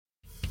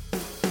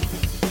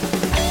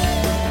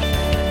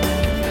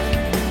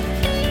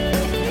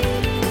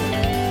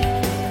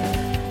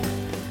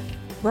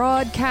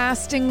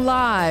Broadcasting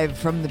live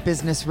from the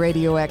Business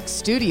Radio X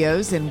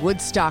studios in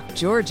Woodstock,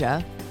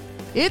 Georgia,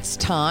 it's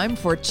time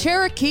for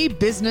Cherokee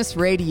Business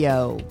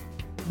Radio.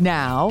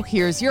 Now,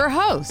 here's your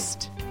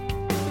host.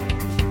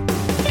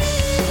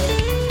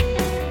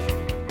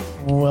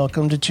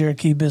 Welcome to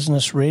Cherokee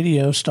Business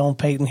Radio. Stone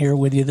Payton here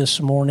with you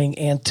this morning,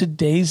 and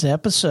today's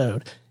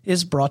episode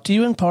is brought to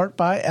you in part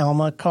by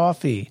Alma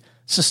Coffee.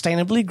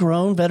 Sustainably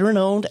grown,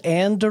 veteran-owned,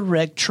 and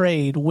direct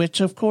trade,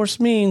 which of course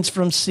means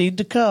from seed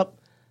to cup,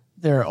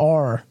 there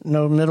are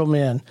no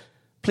middlemen.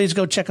 Please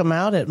go check them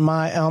out at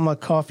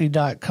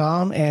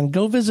myalmacoffee.com and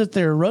go visit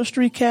their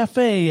Roastery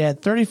Cafe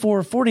at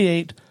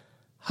 3448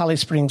 Holly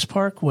Springs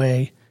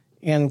Parkway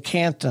in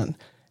Canton.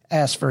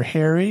 Ask for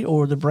Harry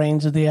or the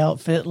brains of the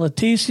outfit,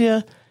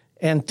 Leticia,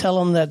 and tell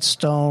them that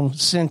Stone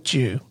sent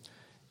you.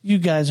 You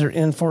guys are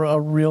in for a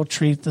real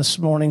treat this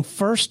morning.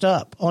 First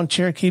up on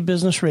Cherokee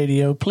Business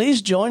Radio,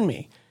 please join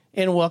me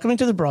in welcoming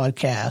to the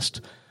broadcast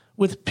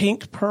with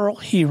Pink Pearl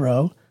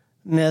hero,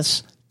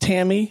 Miss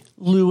Tammy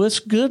Lewis.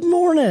 Good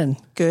morning.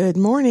 Good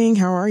morning.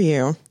 How are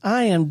you?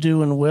 I am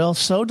doing well.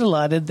 So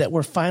delighted that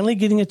we're finally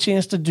getting a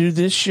chance to do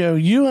this show,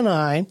 you and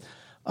I,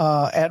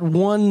 at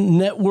one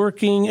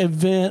networking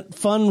event,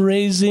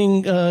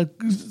 fundraising,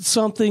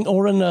 something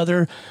or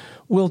another.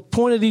 We'll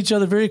point at each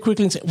other very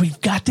quickly and say, we've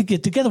got to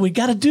get together. We've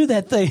got to do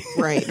that thing.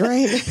 Right.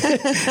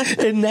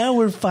 And now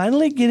we're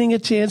finally getting a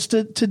chance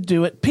to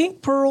do it.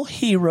 Pink Pearl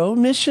Hero,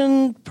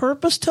 mission,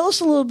 purpose. Tell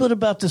us a little bit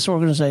about this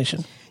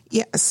organization.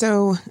 Yeah.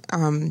 So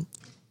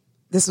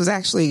this was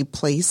actually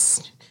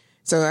placed.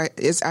 So I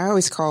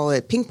always call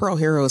it Pink Pearl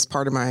Hero is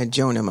part of my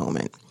Jonah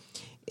moment.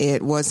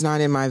 It was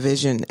not in my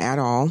vision at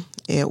all.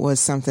 It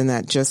was something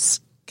that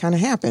just kind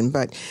of happened.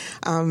 But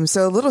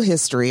so a little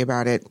history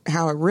about it,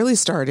 how it really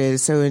started.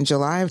 So in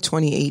July of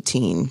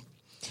 2018,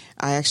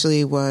 I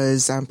actually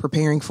was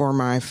preparing for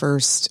my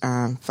first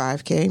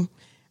 5K.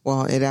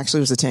 Well, it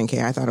actually was a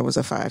 10K. I thought it was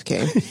a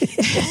 5K.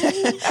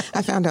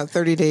 I found out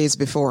 30 days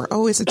before,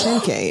 oh, it's a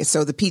 10K.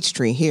 So the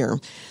Peachtree here.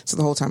 So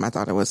the whole time I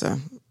thought it was a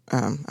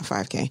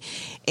 5K.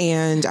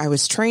 And I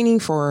was training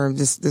for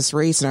this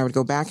race, and I would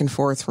go back and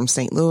forth from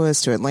St.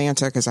 Louis to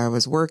Atlanta because I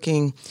was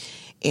working.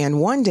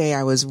 And one day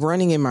I was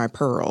running in my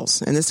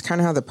pearls, and this is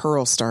kind of how the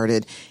pearl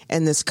started.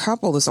 And this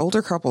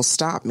older couple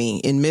stopped me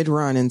in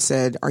mid-run and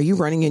said, "Are you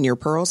running in your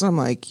pearls?" And I'm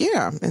like,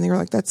 "Yeah." And they were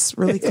like, "That's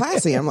really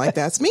classy." I'm like,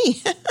 "That's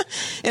me."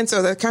 And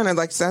so that kind of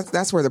like,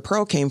 that's where the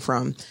pearl came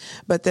from.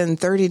 But then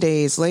 30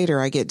 days later,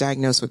 I get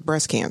diagnosed with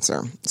breast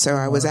cancer. So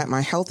I was at my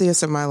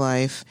healthiest of my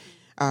life,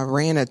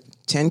 ran a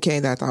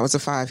 10K that I thought was a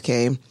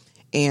 5K.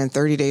 And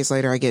 30 days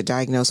later, I get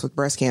diagnosed with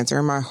breast cancer,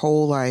 and my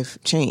whole life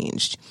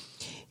changed.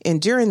 And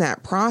during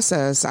that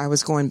process, I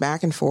was going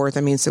back and forth.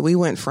 I mean, so we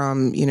went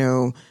from,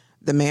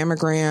 the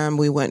mammogram,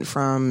 we went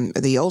from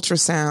the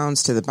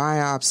ultrasounds to the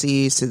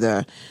biopsies to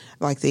the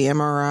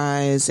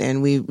MRIs.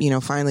 And we,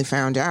 finally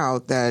found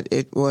out that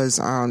it was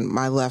on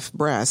my left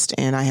breast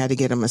and I had to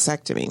get a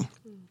mastectomy.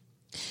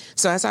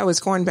 So as I was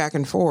going back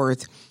and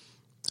forth,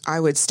 I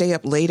would stay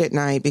up late at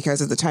night because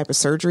of the type of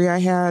surgery I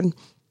had.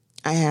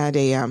 I had I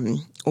had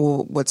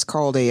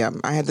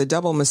the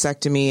double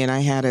mastectomy, and I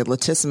had a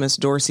latissimus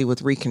dorsi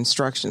with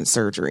reconstruction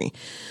surgery.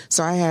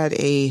 So I had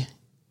a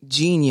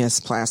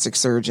genius plastic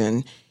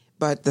surgeon,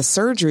 but the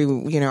surgery,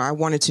 I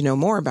wanted to know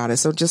more about it.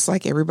 So just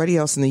like everybody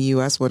else in the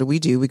U.S., what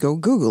do? We go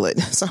Google it.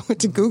 So I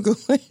went to Google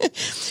it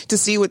to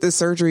see what the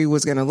surgery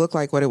was going to look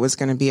like, what it was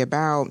going to be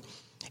about.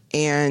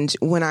 And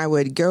when I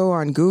would go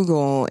on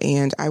Google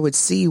and I would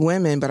see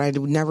women, but I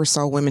never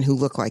saw women who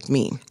looked like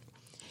me.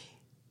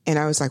 And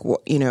I was like,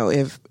 well,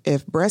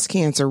 if breast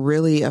cancer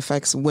really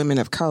affects women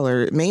of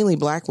color, mainly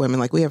black women,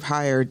 like we have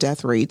higher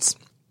death rates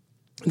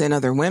than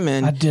other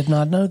women. I did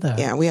not know that.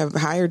 Yeah, we have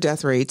higher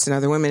death rates than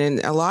other women.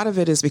 And a lot of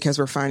it is because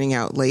we're finding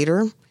out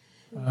later.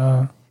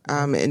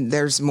 And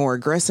there's more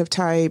aggressive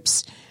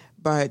types.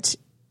 But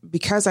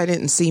because I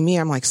didn't see me,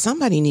 I'm like,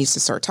 somebody needs to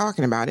start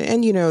talking about it.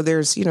 And,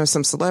 there's,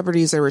 some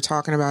celebrities that were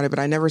talking about it, but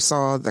I never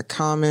saw the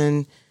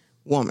common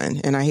woman.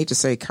 And I hate to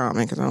say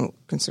common because I don't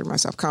consider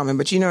myself common,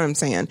 but you know what I'm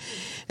saying.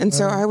 And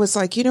so I was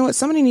like, you know what,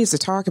 somebody needs to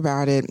talk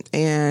about it.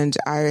 And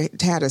I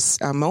had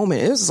a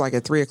moment. It was like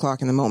at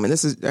 3:00 in the moment.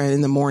 This is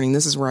in the morning.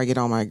 This is where I get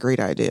all my great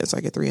ideas.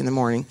 Like at 3 a.m.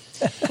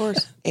 Of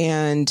course.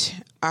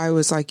 And I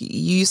was like, you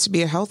used to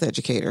be a health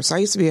educator. So I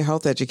used to be a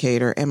health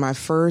educator. And my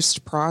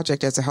first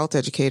project as a health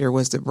educator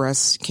was the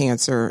breast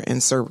cancer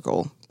and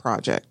cervical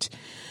project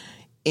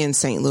in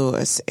St.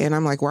 Louis. And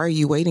I'm like, why are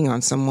you waiting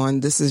on someone?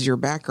 This is your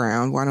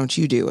background. Why don't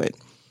you do it?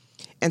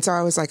 And so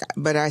I was like,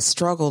 but I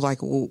struggled,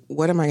 like, well,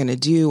 what am I going to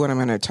do? What am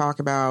I going to talk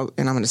about?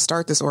 And I'm going to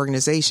start this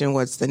organization.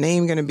 What's the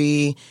name going to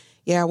be?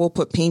 Yeah, we'll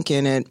put pink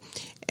in it.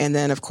 And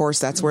then, of course,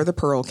 that's where the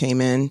pearl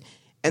came in.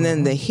 And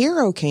then the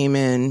hero came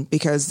in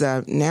because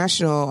the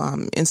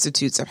National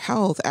Institutes of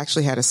Health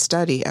actually had a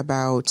study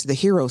about the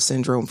hero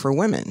syndrome for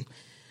women,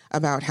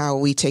 about how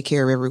we take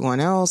care of everyone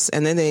else.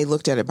 And then they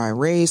looked at it by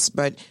race,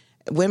 but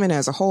women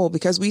as a whole,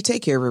 because we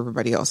take care of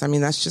everybody else. I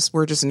mean,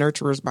 we're just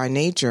nurturers by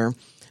nature,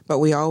 but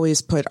we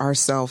always put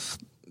ourselves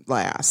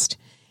last.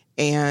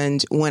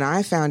 And when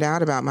I found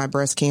out about my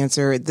breast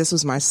cancer, this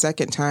was my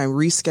second time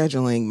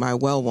rescheduling my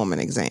Well Woman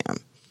exam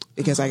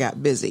because I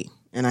got busy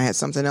and I had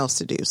something else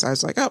to do. So I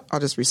was like, oh, I'll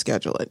just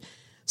reschedule it.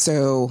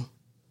 So,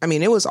 I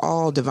mean, it was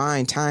all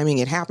divine timing.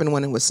 It happened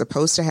when it was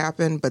supposed to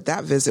happen, but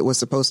that visit was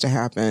supposed to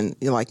happen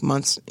like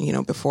months,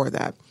 before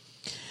that.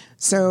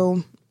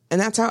 So, and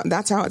that's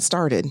how it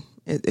started.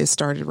 It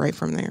started right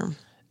from there.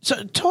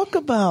 So talk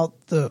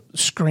about the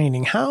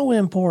screening. How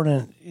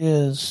important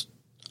is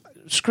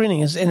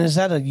screening? Is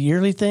that a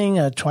yearly thing,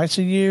 a twice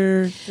a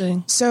year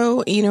thing?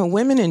 So,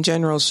 women in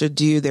general should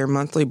do their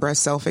monthly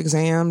breast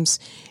self-exams.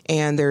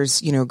 And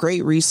there's,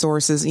 great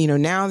resources.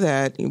 Now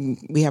that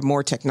we have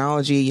more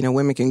technology,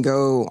 women can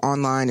go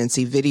online and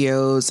see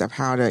videos of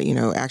how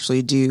to,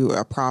 actually do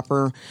a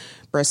proper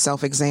breast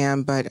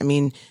self-exam. But I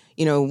mean,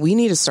 we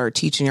need to start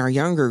teaching our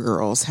younger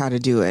girls how to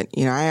do it.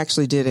 I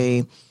actually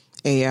did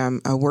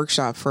a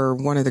workshop for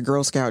one of the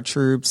Girl Scout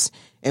troops,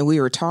 and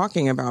we were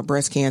talking about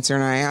breast cancer,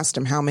 and I asked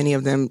them how many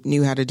of them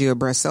knew how to do a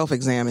breast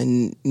self-exam,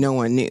 and no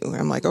one knew.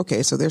 I'm like,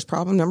 okay, so there's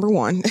problem number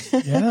one.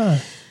 Yeah.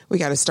 We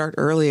got to start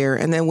earlier.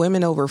 And then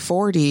women over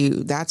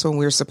 40, that's when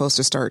we're supposed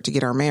to start to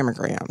get our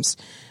mammograms.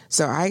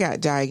 So I got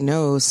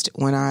diagnosed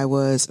when I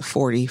was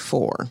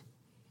 44,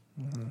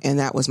 and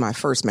that was my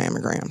first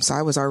mammogram. So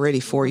I was already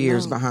 4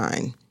 years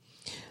behind.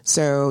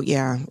 So,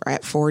 yeah,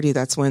 at 40,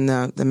 that's when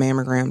the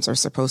mammograms are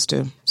supposed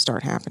to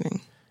start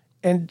happening.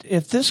 And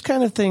if this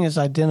kind of thing is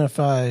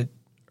identified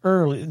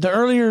early, the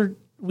earlier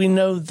we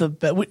know, the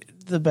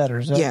better.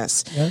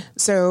 Yes. Yeah?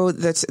 So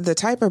the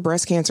type of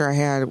breast cancer I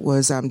had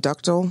was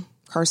ductal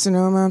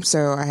carcinoma.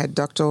 So I had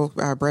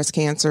ductal breast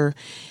cancer.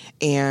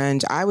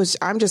 And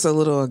I'm just a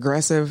little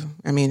aggressive.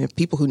 I mean, if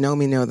people who know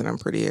me know that I'm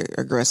pretty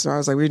aggressive. I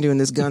was like, we're doing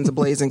this guns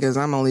a-blazing because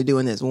I'm only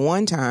doing this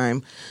one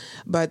time.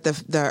 But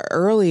the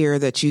earlier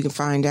that you can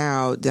find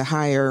out, the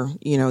higher,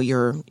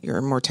 your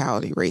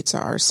mortality rates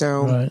are.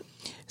 So, right.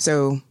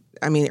 So,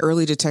 I mean,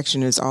 early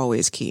detection is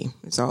always key.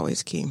 It's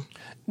always key.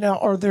 Now,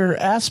 are there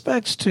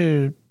aspects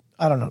to,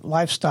 I don't know,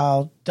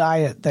 lifestyle,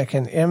 diet that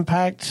can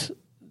impact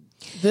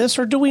this,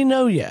 or do we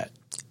know yet?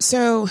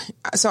 So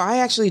I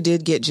actually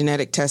did get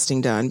genetic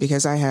testing done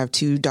because I have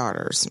 2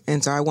 daughters.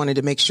 And so I wanted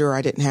to make sure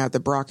I didn't have the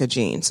BRCA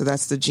gene. So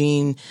that's the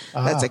gene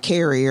that's a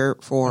carrier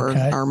for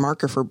our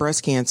marker for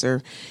breast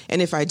cancer.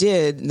 And if I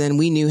did, then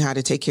we knew how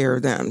to take care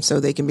of them so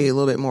they can be a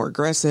little bit more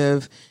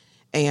aggressive.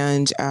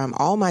 And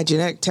all my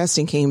genetic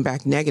testing came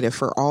back negative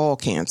for all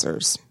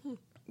cancers,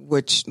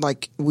 which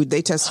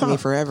they tested me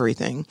for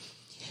everything.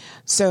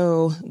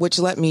 So, which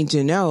led me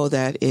to know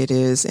that it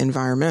is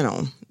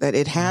environmental, that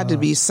it had to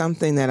be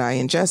something that I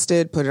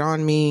ingested, put it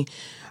on me.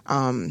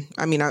 I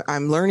mean,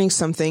 I'm learning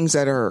some things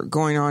that are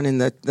going on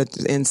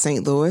in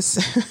St.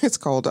 Louis. It's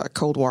called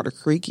Coldwater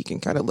Creek. You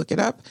can kind of look it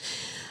up.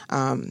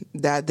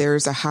 That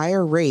there's a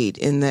higher rate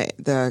in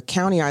the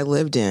county I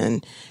lived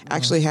in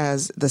actually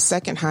has the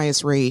second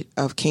highest rate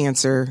of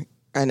cancer,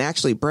 and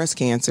actually breast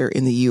cancer,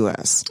 in the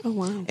U.S. Oh,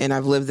 wow. And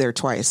I've lived there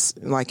twice,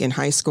 like in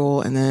high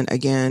school and then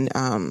again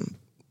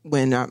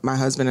when my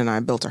husband and I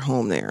built our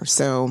home there.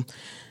 So,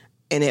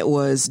 and it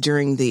was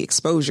during the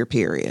exposure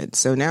period.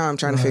 So now I'm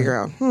trying to figure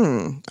out,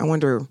 I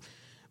wonder,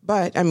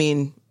 but I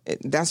mean,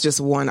 that's just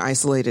one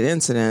isolated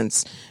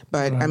incident.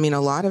 But I mean,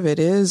 a lot of it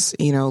is,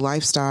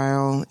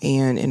 lifestyle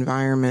and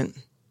environment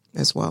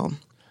as well.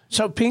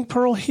 So Pink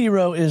Pearl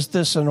Hero, is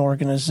this an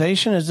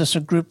organization? Is this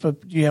a group of,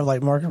 you have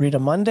like Margarita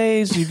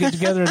Mondays? You get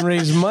together and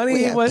raise money?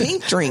 We have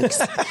pink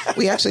drinks.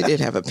 We actually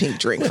did have a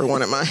pink drink for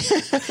one of mine.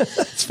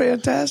 That's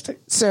fantastic.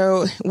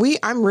 So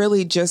I'm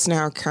really just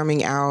now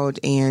coming out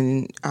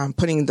and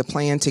putting the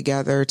plan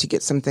together to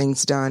get some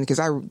things done, because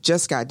I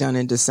just got done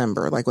in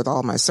December, like with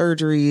all my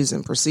surgeries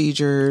and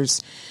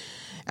procedures.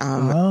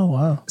 Oh,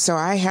 wow. So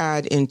I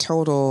had in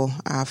total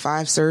 5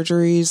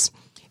 surgeries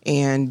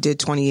and did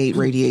 28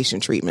 radiation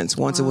treatments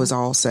once it was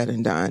all said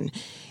and done.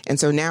 And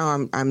so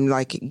now I'm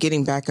like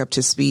getting back up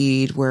to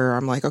speed where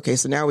I'm like, okay,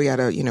 so now we got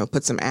to,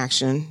 put some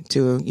action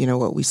to,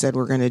 what we said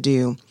we're going to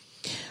do.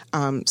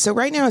 So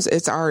right now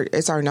it's our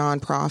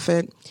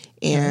nonprofit,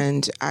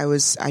 and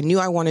I knew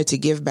I wanted to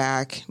give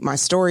back. My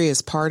story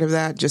is part of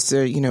that, just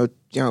to,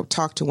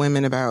 talk to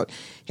women about,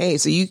 hey,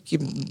 so you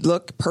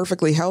look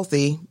perfectly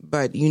healthy,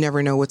 but you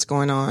never know what's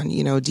going on,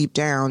 deep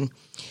down.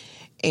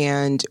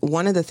 And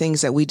one of the things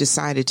that we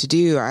decided to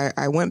do,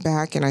 I went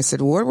back and I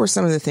said, what were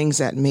some of the things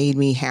that made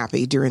me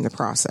happy during the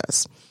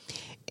process?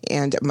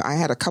 And I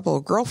had a couple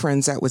of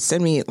girlfriends that would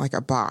send me like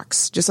a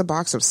box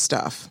of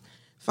stuff,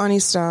 funny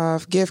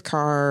stuff, gift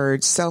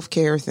cards,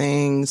 self-care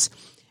things.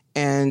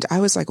 And I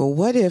was like, well,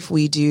 what if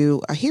we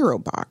do a hero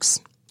box?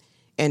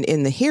 And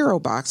in the hero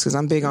box, because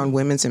I'm big on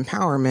women's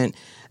empowerment,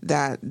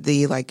 that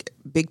the like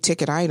big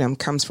ticket item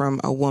comes from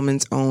a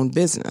woman's own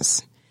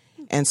business.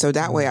 And so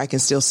that way I can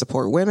still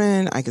support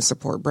women. I can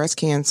support breast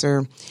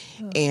cancer.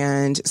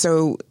 And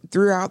so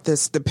throughout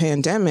the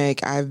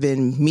pandemic, I've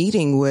been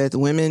meeting with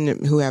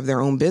women who have their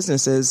own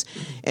businesses.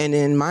 And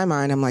in my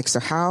mind, I'm like,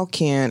 so how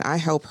can I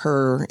help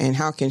her and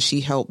how can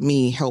she help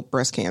me help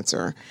breast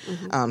cancer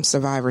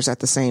survivors at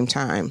the same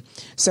time?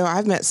 So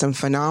I've met some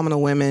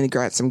phenomenal women,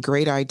 got some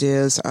great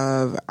ideas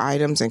of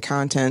items and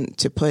content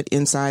to put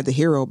inside the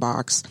Hero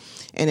Box.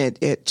 And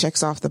it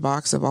checks off the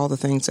box of all the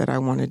things that I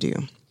want to do.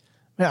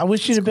 I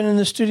wish you'd have been in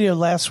the studio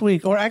last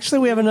week, or actually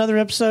we have another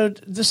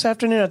episode this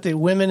afternoon at the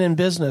Women in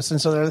Business. And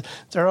so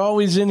they're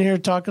always in here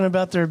talking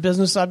about their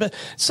business. I bet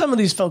some of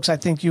these folks I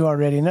think you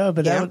already know,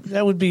 but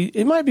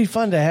it might be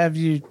fun to have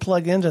you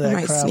plug into that I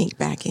might crowd. sneak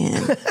back in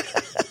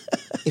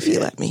if you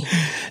let me.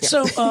 Yep.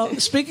 So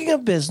speaking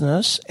of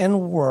business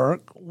and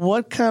work,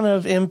 what kind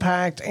of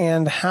impact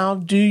and how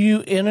do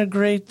you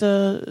integrate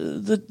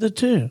the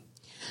two?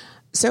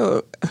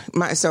 So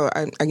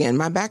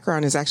my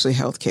background is actually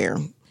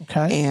healthcare.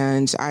 Okay.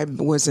 And I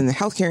was in the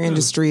healthcare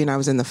industry and I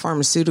was in the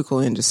pharmaceutical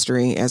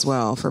industry as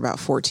well for about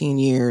 14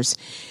 years.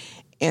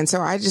 And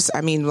so I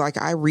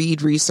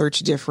read research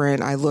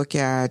different. I look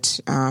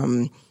at,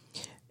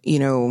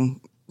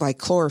 like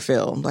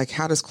chlorophyll, like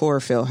how does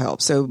chlorophyll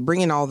help? So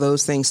bringing all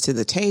those things to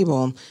the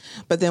table.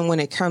 But then when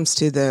it comes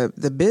to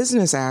the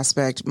business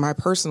aspect, my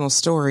personal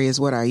story is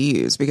what I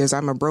use because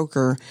I'm a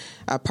broker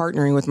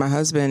partnering with my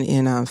husband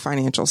in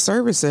financial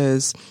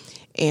services.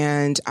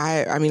 And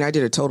I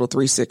did a total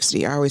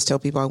 360. I always tell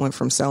people I went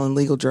from selling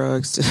legal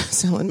drugs to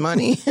selling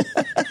money.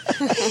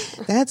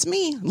 That's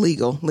me.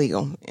 Legal.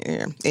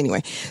 Yeah.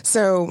 Anyway,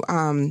 so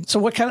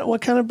what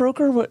kind of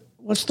broker?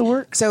 What's the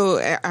work? So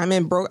I'm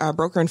in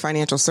broker and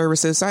financial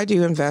services. So I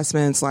do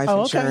investments, life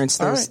insurance,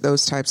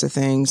 those types of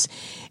things.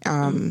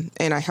 And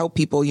I help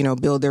people,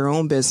 build their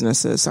own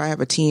businesses. So I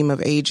have a team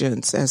of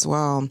agents as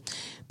well.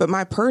 But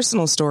my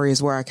personal story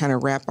is where I kind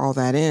of wrap all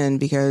that in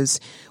because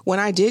when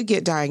I did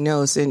get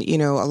diagnosed, and,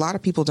 a lot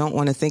of people don't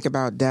want to think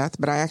about death,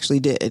 but I actually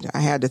did. I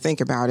had to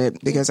think about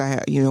it because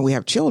we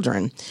have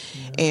children.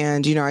 Yeah.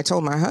 And, I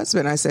told my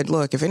husband, I said,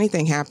 look, if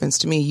anything happens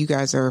to me, you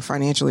guys are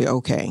financially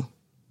okay.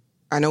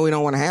 I know we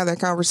don't want to have that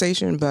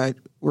conversation, but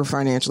we're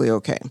financially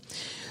okay.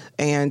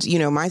 And,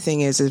 my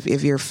thing is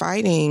if you're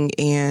fighting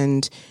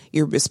and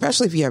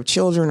especially if you have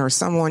children or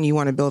someone you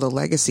want to build a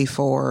legacy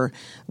for,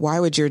 why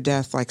would your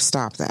death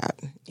stop that?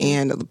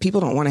 And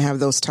people don't want to have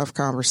those tough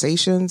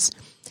conversations.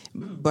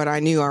 But I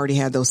knew I already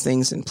had those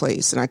things in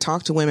place. And I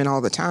talk to women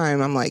all the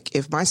time. I'm like,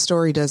 if my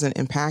story doesn't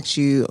impact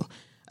you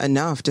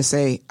enough to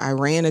say, I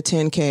ran a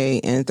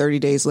 10K and 30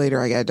 days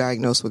later I got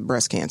diagnosed with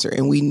breast cancer.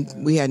 And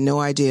we had no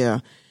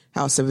idea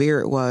how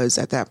severe it was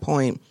at that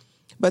point.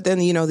 But then,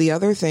 the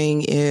other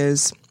thing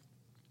is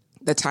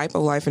the type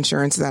of life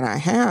insurance that I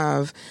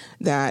have,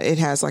 that it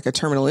has a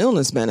terminal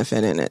illness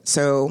benefit in it.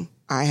 So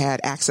I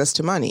had access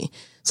to money.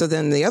 So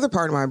then the other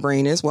part of my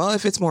brain is, well,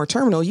 if it's more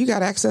terminal, you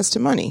got access to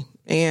money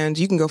and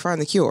you can go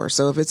find the cure.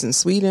 So if it's in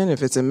Sweden,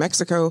 if it's in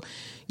Mexico,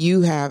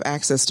 you have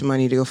access to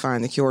money to go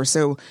find the cure.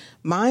 So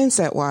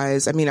mindset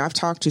wise, I've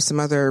talked to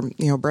some other,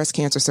 breast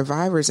cancer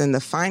survivors, and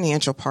the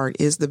financial part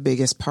is the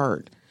biggest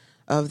part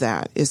of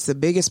that. It's the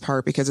biggest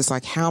part because it's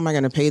how am I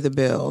going to pay the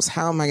bills?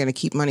 How am I going to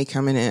keep money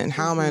coming in?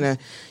 How am I going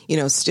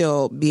to,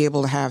 still be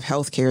able to have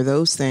health care,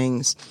 those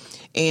things.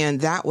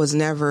 And that was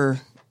never,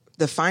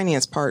 the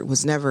finance part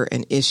was never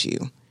an issue.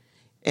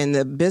 And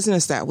the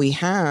business that we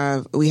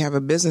have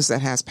a business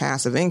that has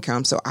passive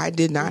income. So I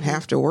did not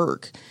have to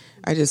work.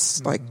 I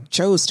just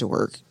chose to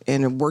work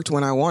and worked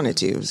when I wanted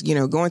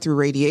to. Going through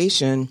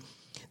radiation,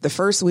 the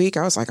first week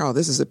I was like, oh,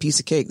 this is a piece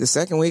of cake. The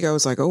second week I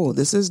was like, oh,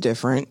 this is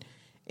different.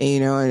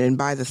 And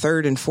by the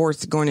third and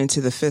fourth, going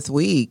into the fifth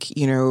week,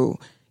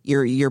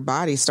 your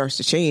body starts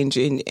to change.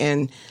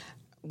 And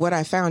what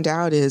I found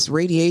out is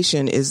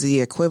radiation is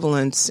the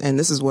equivalence. And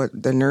this is what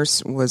the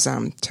nurse was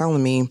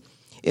telling me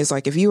is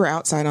if you were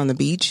outside on the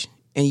beach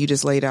and you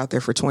just laid out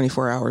there for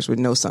 24 hours with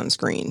no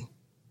sunscreen,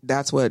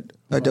 that's what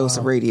a dose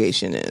of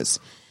radiation is.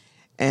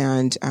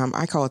 And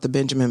I call it the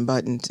Benjamin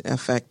Button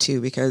effect,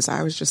 too, because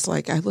I was just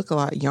I look a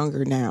lot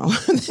younger now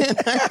than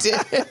I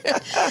did.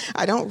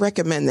 I don't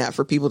recommend that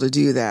for people to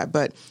do that.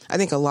 But I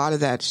think a lot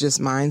of that's just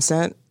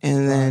mindset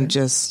and then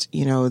just,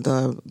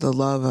 the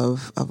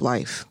love of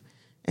life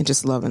and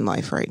just loving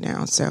life right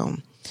now. So,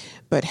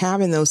 but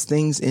having those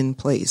things in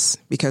place,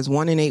 because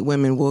 1 in 8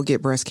 women will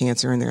get breast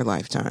cancer in their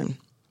lifetime.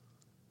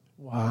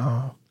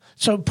 Wow.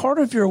 So part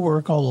of your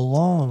work all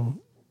along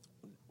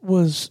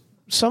was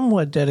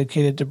somewhat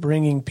dedicated to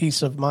bringing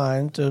peace of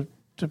mind to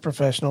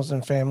professionals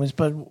and families,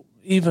 but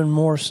even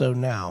more so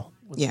now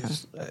with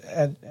this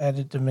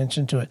added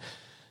dimension to it.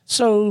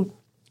 So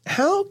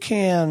how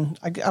can,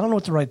 I don't know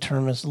what the right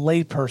term is,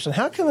 layperson,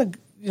 how can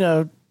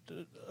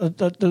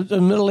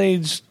a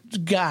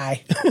middle-aged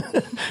guy,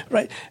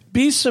 right,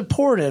 be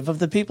supportive of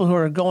the people who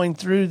are going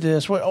through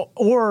this,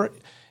 or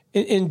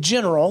in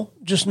general,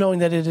 just knowing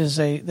that it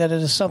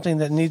is something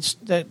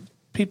that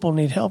people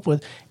need help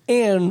with.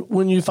 And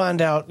when you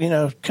find out,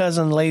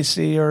 cousin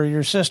Lacey or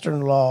your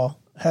sister-in-law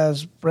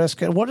has breast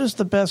cancer, what is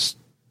the best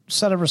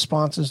set of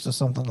responses to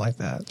something like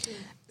that?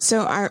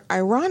 So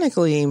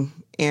ironically,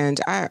 and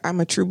I'm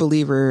a true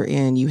believer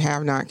in you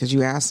have not because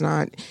you ask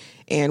not.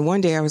 And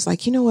one day I was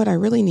like, you know what? I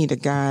really need a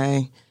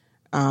guy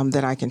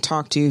that I can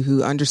talk to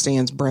who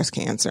understands breast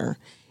cancer.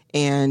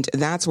 And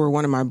that's where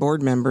one of my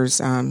board members,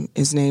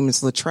 his name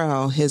is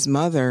Latrell, his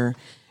mother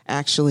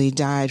actually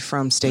died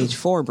from stage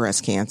 4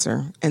 breast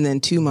cancer. And then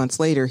 2 months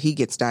later, he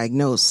gets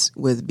diagnosed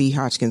with B.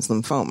 Hodgkin's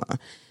lymphoma.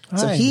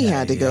 So he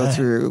had to go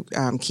through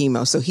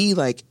chemo. So he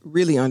like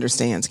really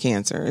understands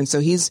cancer. And so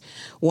he's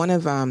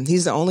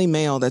he's the only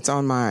male that's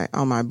on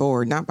my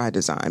board, not by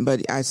design,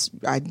 but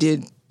I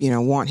did,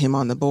 want him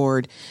on the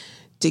board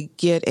to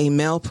get a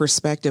male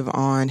perspective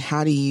on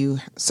how do you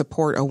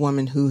support a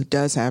woman who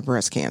does have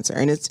breast cancer.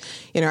 And it's,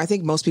 I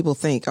think most people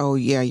think, oh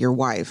yeah, your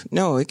wife.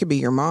 No, it could be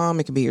your mom.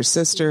 It could be your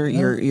sister,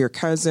 your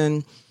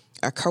cousin,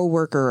 a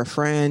coworker, a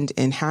friend.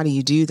 And how do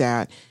you do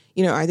that?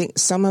 I think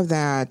some of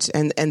that,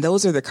 and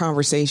those are the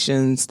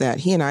conversations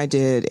that he and I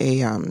did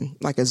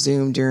a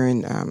Zoom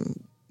during,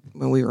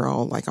 when we were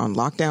all like on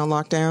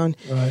lockdown.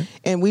 Right.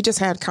 And we just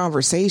had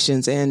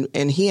conversations and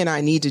he and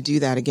I need to do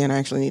that again. I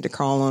actually need to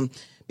call him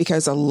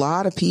because a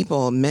lot of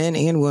people, men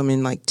and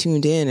women, like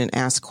tuned in and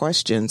asked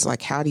questions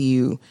like, how do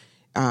you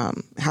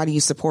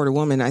support a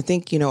woman? I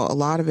think, a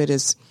lot of it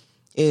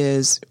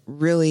is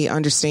really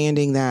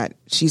understanding that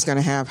she's going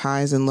to have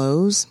highs and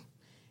lows.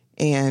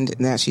 And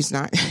that she's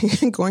not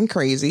going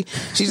crazy.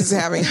 She's just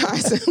having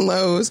highs and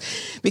lows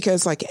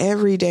because like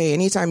every day,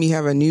 anytime you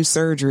have a new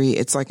surgery,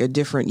 it's like a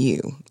different you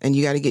and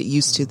you got to get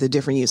used to the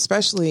different you,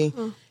 especially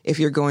if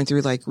you're going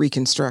through like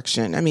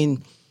reconstruction. I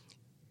mean,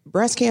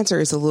 breast cancer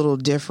is a little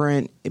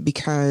different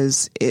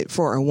because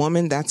for a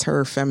woman, that's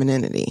her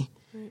femininity.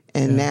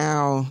 And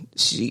now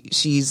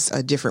she's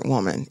a different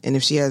woman. And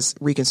if she has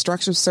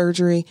reconstructive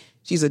surgery,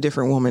 she's a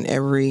different woman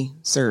every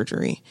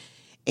surgery.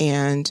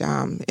 And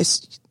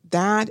it's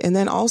that, and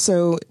then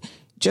also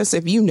just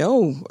if you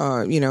know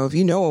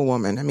a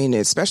woman, I mean,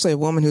 especially a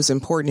woman who's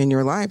important in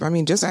your life, I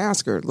mean, just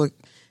ask her, look,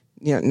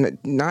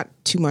 not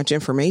too much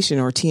information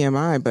or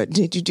TMI, but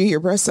did you do your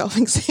breast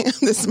self-exam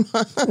this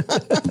month?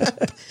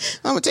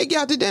 I'm going to take you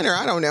out to dinner.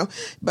 I don't know.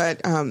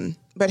 But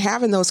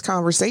having those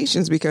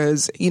conversations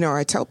because,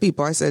 I tell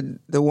people, I said,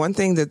 the one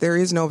thing that there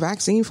is no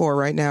vaccine for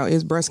right now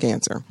is breast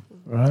cancer.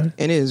 Right.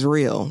 And it is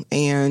real.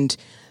 And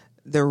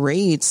the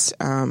rates,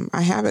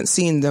 I haven't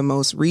seen the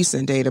most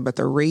recent data, but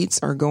the rates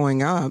are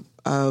going up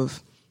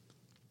of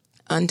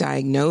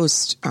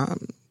undiagnosed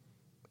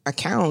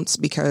accounts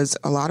because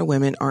a lot of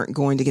women aren't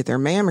going to get their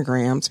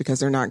mammograms because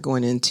they're not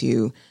going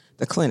into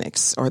the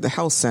clinics or the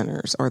health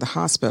centers or the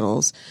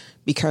hospitals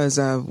because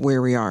of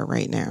where we are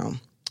right now.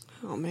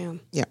 Oh, man.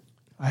 Yeah.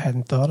 I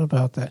hadn't thought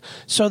about that.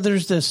 So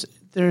there's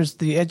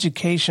the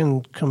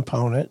education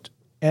component,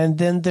 and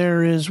then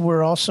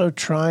we're also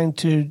trying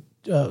to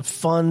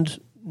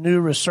fund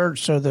new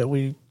research so that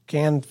we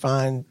can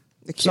find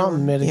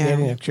some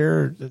mitigating a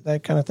cure,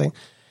 that kind of thing.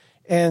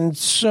 And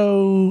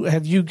so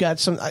have you got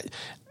some,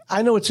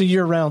 I know it's a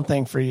year-round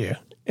thing for you.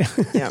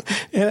 Yeah.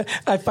 And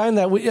I find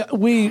that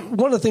we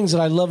one of the things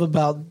that I love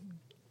about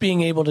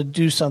being able to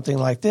do something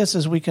like this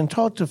is we can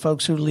talk to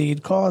folks who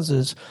lead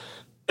causes.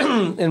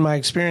 And my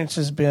experience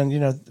has been,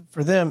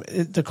 for them,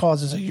 the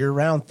cause is a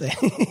year-round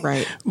thing.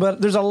 Right.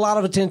 But there's a lot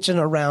of attention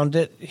around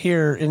it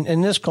here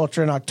in this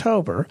culture in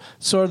October.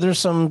 So there's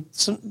some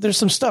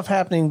stuff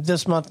happening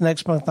this month,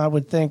 next month, I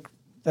would think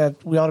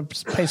that we ought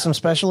to pay some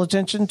special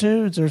attention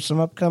to. Is there some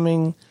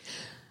upcoming?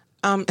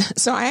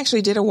 So I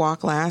actually did a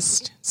walk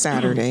last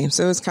Saturday.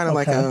 So it was kind of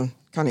like a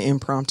kind of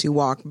impromptu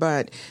walk.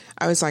 But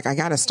I was like, I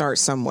got to start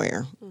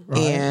somewhere.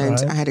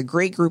 Right. I had a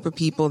great group of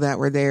people that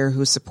were there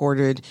who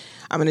supported.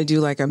 I'm going to do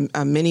like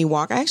a mini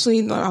walk.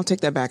 Actually, I'll take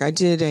that back. I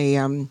did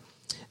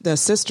the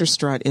Sister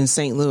Strut in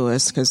St.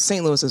 Louis because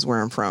St. Louis is where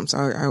I'm from. So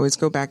I always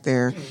go back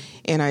there.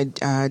 And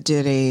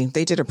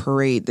they did a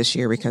parade this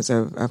year because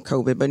of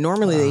COVID. But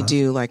normally they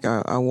do like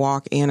a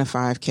walk and a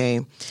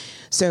 5K.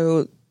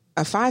 So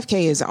a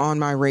 5K is on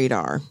my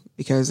radar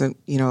because of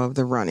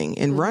the running.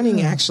 And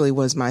running actually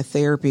was my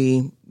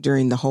therapy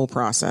during the whole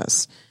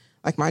process.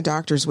 Like my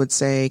doctors would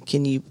say,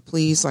 can you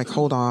please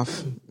hold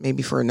off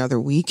maybe for another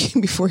week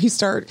before you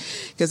start?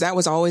 Because that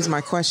was always my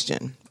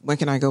question. When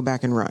can I go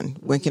back and run?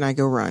 When can I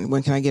go run?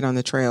 When can I get on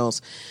the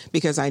trails?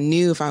 Because I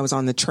knew if I was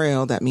on the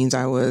trail, that means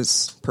I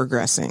was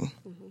progressing.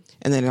 Mm-hmm.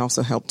 And then it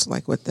also helped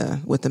with the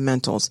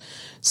mentals.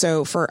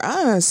 So for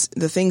us,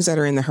 the things that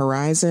are in the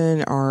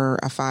horizon are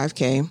a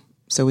 5K.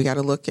 So we got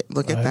to look at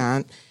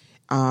that.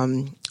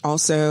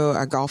 Also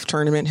a golf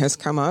tournament has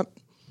come up.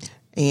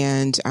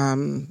 And,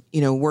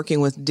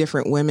 working with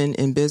different women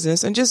in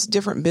business and just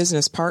different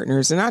business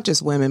partners, and not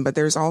just women, but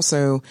there's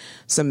also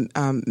some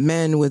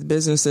men with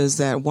businesses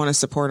that want to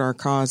support our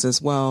cause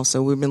as well.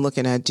 So we've been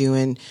looking at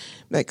doing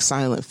like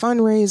silent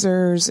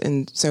fundraisers.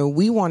 And so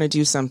we want to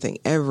do something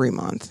every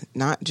month,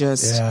 not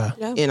just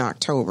in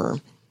October,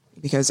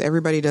 because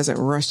everybody doesn't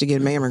rush to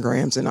get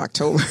mammograms in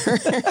October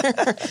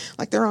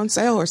like they're on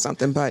sale or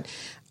something. But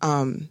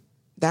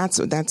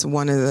that's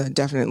one of the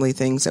definitely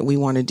things that we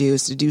want to do,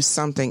 is to do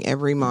something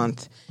every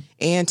month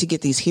and to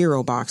get these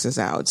hero boxes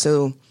out.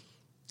 So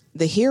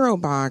the hero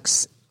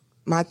box,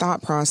 my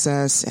thought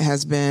process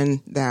has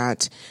been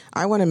that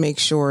I want to make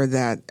sure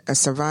that a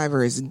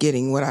survivor is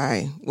getting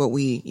what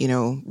we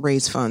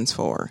raise funds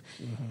for.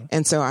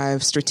 And so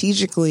I've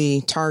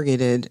strategically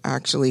targeted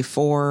actually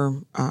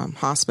 4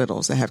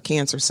 hospitals that have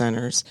cancer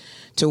centers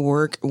to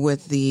work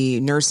with the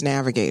nurse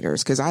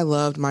navigators, because I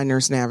loved my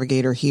nurse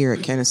navigator here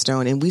at Kenneth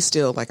Stone, and I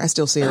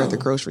still see her at the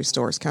grocery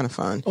store. It's kind of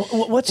fun.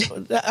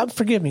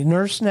 Forgive me,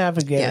 nurse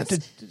navigator.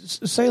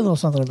 Yes. Say a little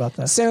something about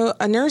that. So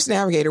a nurse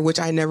navigator, which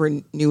I never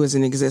knew was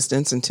in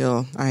existence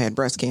until I had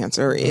breast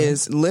cancer,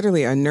 is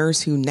literally a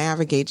nurse who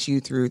navigates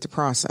you through the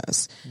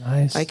process.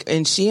 Nice.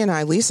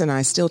 And Lisa and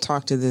I still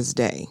talk to this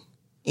day.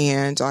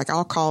 And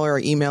I'll call her or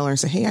email her and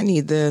say, hey, I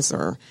need this,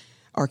 or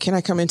can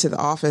I come into the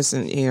office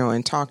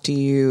and talk to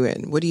you?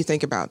 And what do you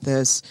think about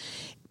this?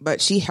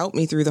 But she helped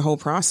me through the whole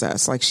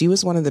process. She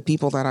was one of the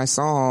people that I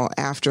saw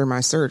after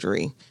my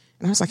surgery.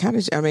 And I was like,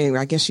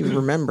 I guess she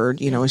remembered,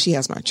 and she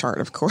has my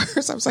chart, of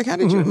course. I was like, how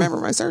did you remember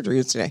my surgery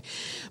was today?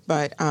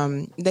 But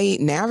they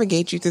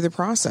navigate you through the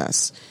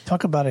process.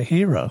 Talk about a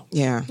hero.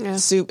 Yeah. And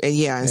so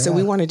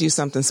we want to do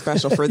something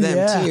special for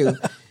them too,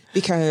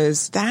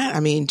 because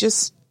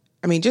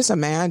just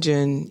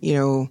imagine,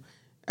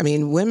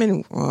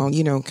 women,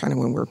 kind of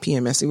when we're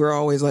PMS, we're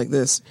always like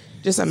this.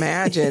 Just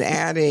imagine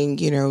adding,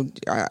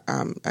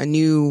 a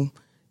new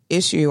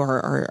issue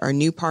or a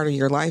new part of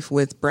your life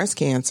with breast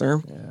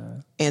cancer,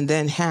 and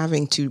then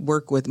having to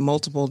work with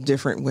multiple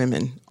different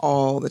women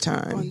all the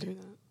time,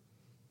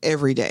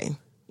 every day.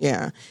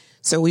 Yeah.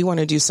 So we want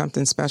to do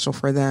something special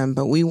for them,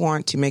 but we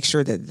want to make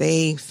sure that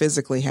they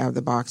physically have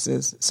the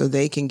boxes so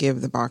they can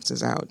give the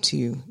boxes out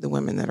to the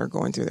women that are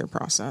going through their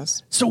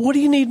process. So what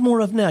do you need more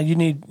of now? You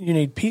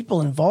need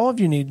people involved.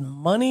 You need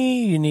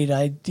money. You need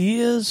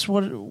ideas.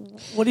 What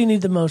do you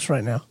need the most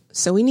right now?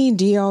 So we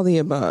need all the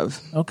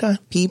above. Okay.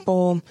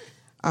 People,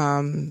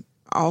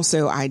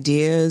 also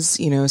ideas,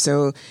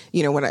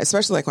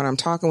 especially when I'm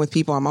talking with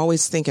people, I'm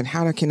always thinking,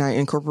 how can I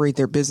incorporate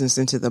their business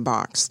into the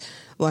box?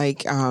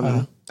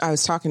 I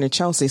was talking to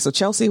Chelsea. So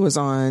Chelsea was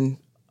on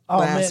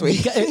last week.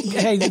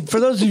 Hey, for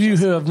those of you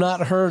who have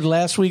not heard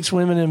last week's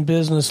Women in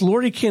Business,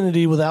 Lori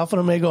Kennedy with Alpha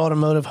and Omega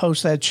Automotive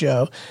hosts that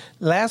show.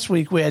 Last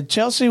week we had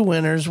Chelsea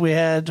Winters, we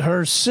had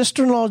her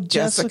sister-in-law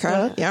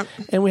Jessica, yep,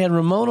 and we had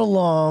Ramona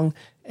Long.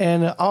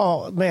 And,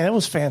 it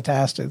was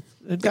fantastic.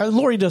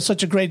 Lori does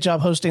such a great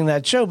job hosting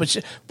that show, but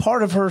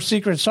part of her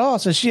secret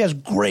sauce is she has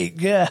great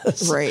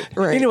guests. Right.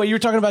 Anyway, you were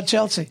talking about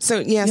Chelsea.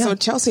 So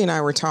Chelsea and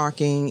I were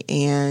talking,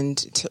 and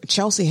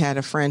Chelsea had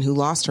a friend who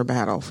lost her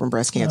battle from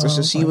breast cancer.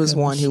 So she was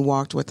one who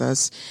walked with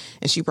us,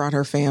 and she brought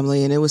her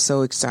family, and it was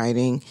so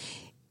exciting.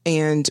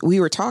 And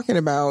we were talking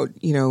about,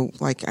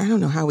 I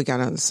don't know how we got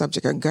on the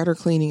subject of gutter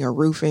cleaning or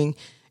roofing.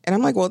 And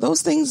I'm like, well,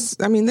 those things,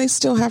 they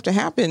still have to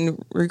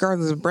happen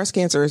regardless of breast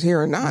cancer is here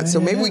or not.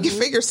 So maybe we can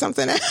figure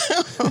something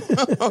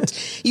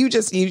out. You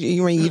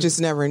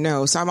just never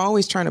know. So I'm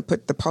always trying to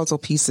put the puzzle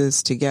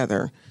pieces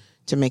together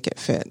to make it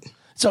fit.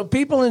 So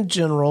people in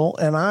general,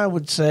 and I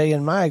would say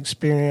in my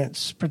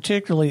experience,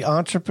 particularly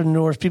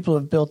entrepreneurs, people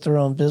who have built their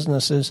own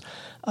businesses,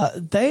 I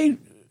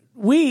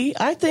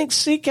think,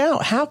 seek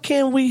out, how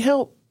can we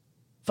help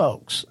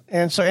folks?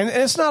 And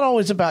it's not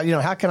always about,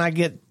 how can I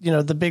get,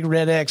 the big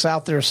red X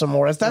out there some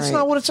more? That's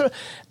not what it's about.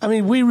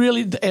 We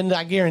really, and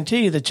I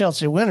guarantee you the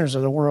Chelsea Winters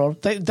of the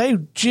world, they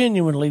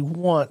genuinely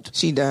want.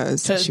 She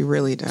does. She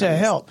really does. To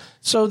help.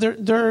 So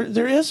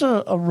there is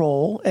a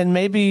role, and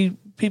maybe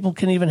people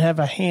can even have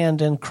a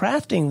hand in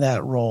crafting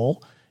that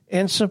role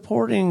and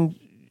supporting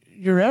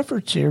your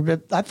efforts here.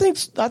 But I think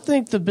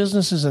the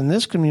businesses in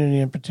this community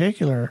in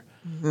particular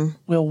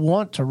will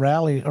want to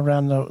rally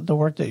around the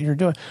work that you're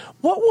doing.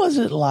 What was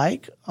it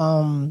like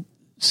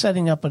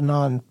setting up a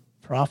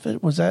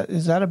nonprofit?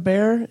 Is that a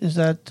bear? Is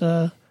that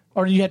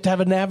or do you have to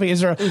have a navigator?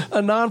 Is there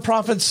a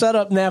nonprofit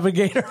setup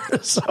navigator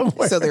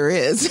somewhere? So there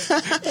is.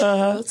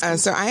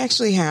 So I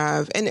actually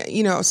have,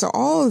 and so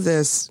all of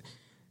this,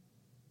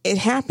 it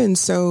happened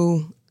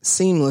so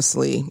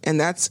seamlessly, and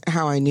that's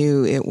how I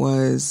knew it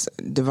was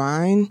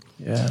divine.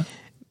 Yeah.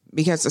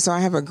 Because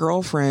I have a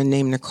girlfriend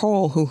named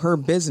Nicole who her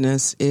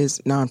business is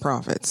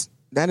nonprofits.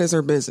 That is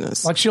her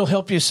business. She'll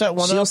help you set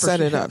one up. She'll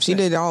set it up. She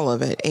did all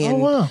of it.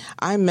 And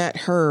I met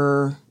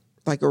her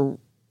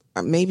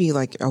maybe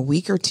a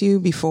week or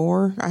two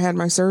before I had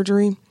my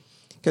surgery,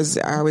 because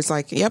I was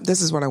like, yep,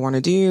 this is what I want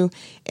to do.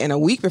 And a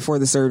week before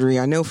the surgery,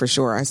 I know for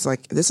sure, I was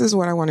like, this is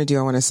what I want to do.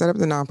 I want to set up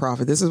the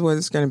nonprofit. This is what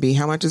it's going to be.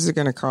 How much is it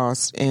going to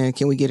cost? And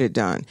can we get it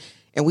done?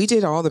 And we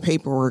did all the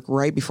paperwork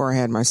right before I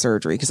had my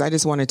surgery, because I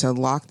just wanted to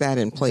lock that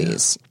in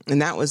place. Yeah.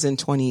 And that was in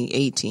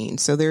 2018.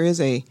 So there is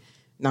a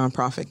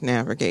nonprofit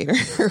navigator.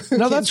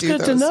 No, that's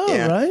good to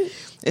know, right?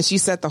 And she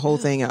set the whole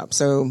thing up.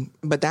 So,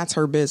 but that's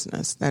her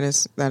business. That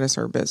is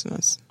her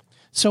business.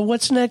 So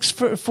what's next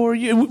for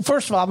you?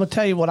 First of all, I'm going to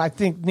tell you what I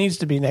think needs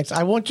to be next.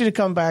 I want you to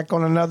come back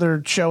on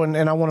another show, and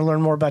I want to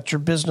learn more about your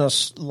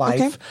business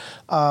life.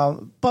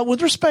 Okay. But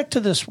with respect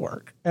to this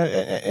work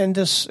in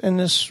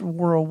this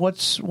world,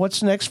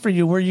 what's next for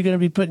you? Where are you going to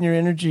be putting your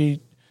energy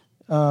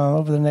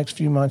over the next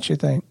few months, you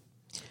think?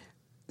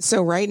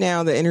 So right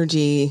now the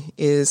energy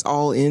is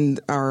all in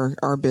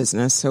our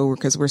business. So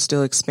because we're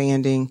still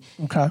expanding.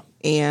 Okay.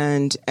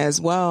 And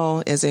as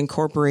well as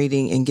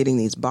incorporating and getting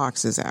these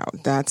boxes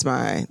out. That's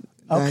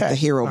the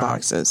hero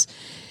boxes.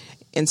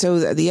 Right. And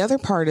so the other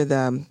part of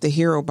the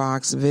hero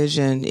box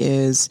vision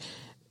is,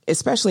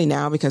 especially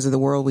now because of the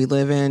world we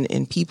live in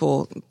and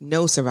people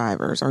know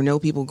survivors or know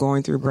people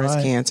going through breast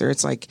cancer.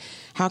 It's like,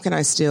 how can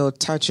I still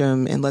touch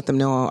them and let them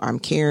know I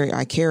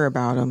care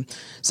about them?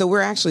 So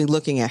we're actually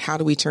looking at how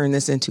do we turn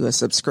this into a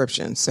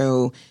subscription?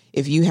 So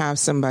if you have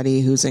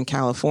somebody who's in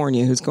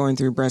California who's going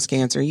through breast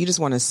cancer, you just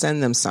want to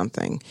send them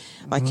something.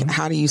 Like,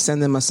 how do you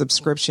send them a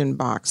subscription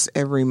box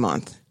every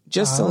month?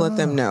 Just to let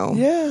them know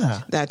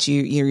that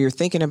you're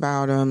thinking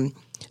about them.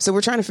 So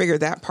we're trying to figure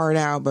that part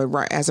out. But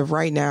as of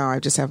right now, I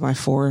just have my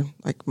four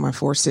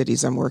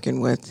cities I'm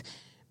working with.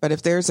 But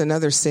if there's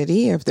another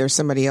city, if there's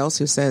somebody else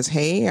who says,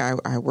 hey,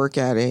 I work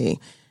at a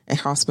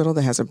hospital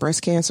that has a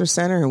breast cancer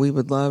center and we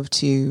would love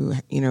to,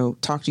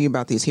 talk to you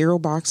about these hero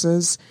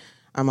boxes,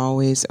 I'm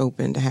always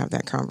open to have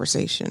that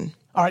conversation.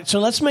 All right, so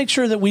let's make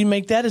sure that we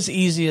make that as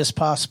easy as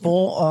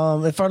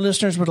possible. If our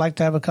listeners would like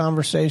to have a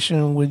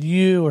conversation with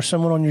you or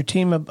someone on your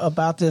team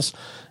about this,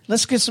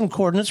 let's get some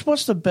coordinates.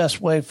 What's the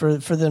best way for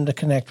them to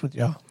connect with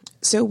y'all?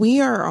 So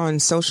we are on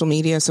social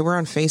media. So we're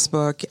on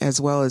Facebook as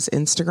well as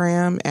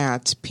Instagram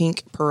at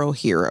Pink Pearl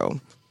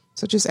Hero.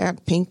 So just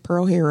at Pink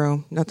Pearl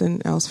Hero,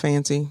 nothing else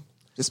fancy,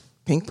 just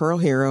Pink Pearl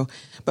Hero.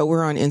 But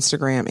we're on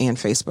Instagram and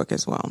Facebook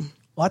as well.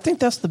 Well, I think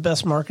that's the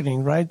best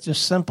marketing, right?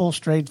 Just simple,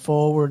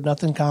 straightforward,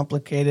 nothing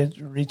complicated.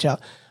 Reach out.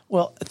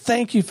 Well,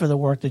 thank you for the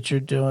work that you're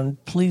doing.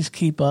 Please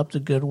keep up the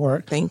good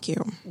work. Thank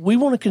you. We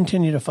want to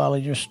continue to follow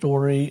your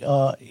story.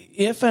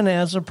 If and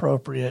as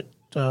appropriate,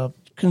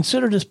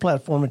 consider this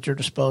platform at your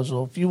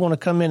disposal. If you want to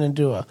come in and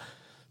do a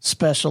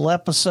special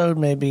episode,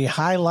 maybe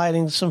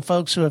highlighting some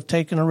folks who have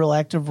taken a real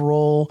active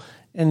role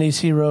in these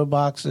hero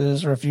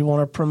boxes, or if you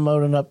want to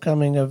promote an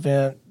upcoming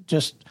event,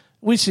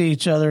 we see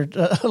each other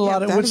a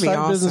lot at Woodstock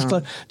awesome. Business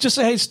Club. Just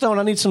say, hey, Stone,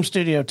 I need some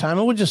studio time,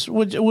 and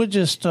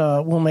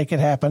we'll make it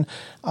happen.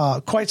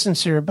 Quite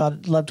sincere about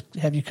it. Love to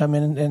have you come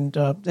in and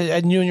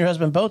you and your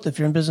husband both, if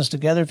you're in business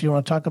together, if you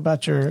want to talk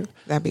about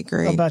that'd be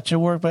great about your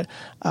work. But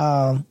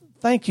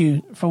thank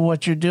you for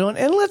what you're doing,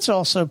 and let's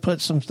also put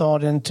some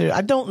thought into.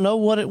 I don't know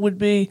what it would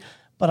be,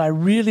 but I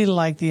really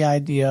like the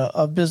idea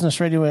of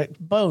Business Radio X,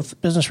 both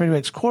Business Radio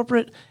X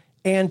Corporate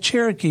and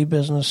Cherokee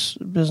Business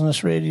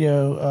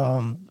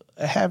Radio.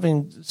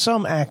 Having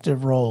some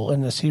active role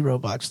in this hero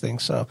box thing.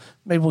 So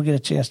maybe we'll get a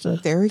chance to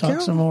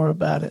talk some more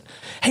about it.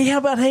 Hey, how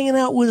about hanging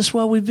out with us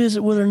while we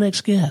visit with our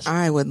next guest?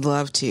 I would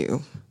love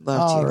to.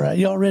 All right.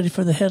 Y'all ready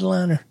for the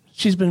headliner?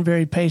 She's been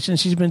very patient.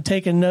 She's been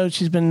taking notes.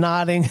 She's been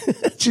nodding.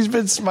 She's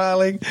been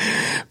smiling.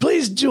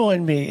 Please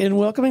join me in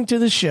welcoming to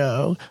the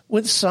show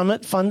with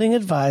Summit Funding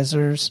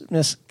Advisors,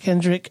 Miss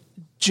Kendrick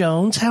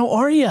Jones. How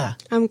are you?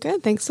 I'm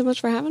good. Thanks so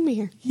much for having me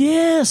here.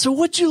 Yeah. So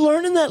what'd you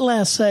learn in that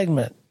last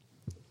segment?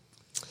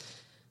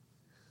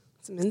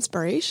 Some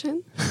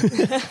inspiration.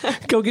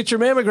 Go get your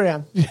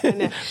mammogram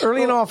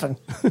early and often,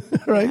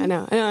 right?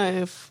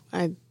 Yeah,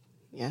 I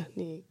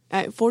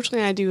know.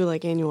 Fortunately, I do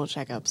like annual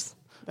checkups,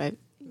 but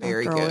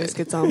very doctor good. Always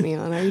gets on me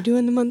on, are you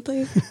doing the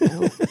monthly?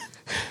 No.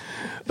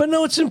 But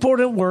no, it's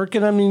important work,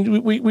 and I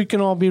mean, we can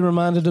all be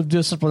reminded of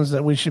disciplines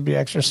that we should be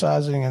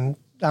exercising, and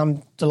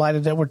I'm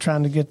delighted that we're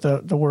trying to get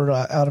the word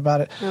out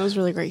about it. It was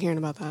really great hearing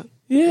about that.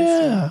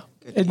 Yeah,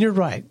 and you're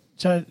right.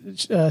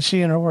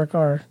 She and her work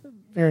are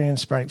very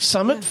inspiring.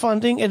 Summit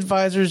Funding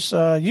Advisors,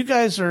 you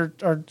guys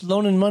are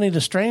loaning money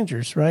to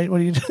strangers, right? What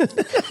do you do?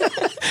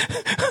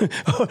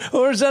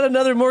 Or is that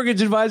another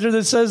mortgage advisor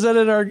that says that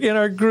in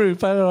our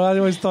group? I don't know. I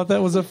always thought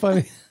that was a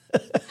funny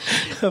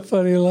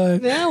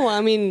line. No, well, I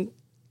mean,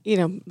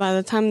 by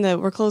the time that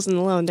we're closing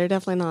the loan, they're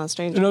definitely not a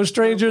stranger. No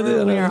stranger.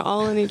 We are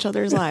all in each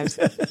other's lives.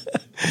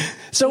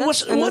 So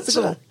what's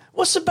the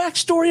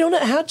backstory on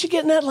that? How'd you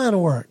get in that line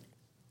of work?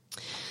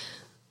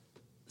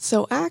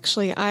 So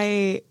actually,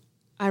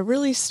 I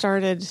really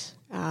started,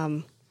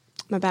 my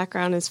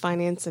background is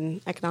finance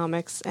and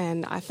economics,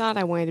 and I thought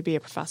I wanted to be a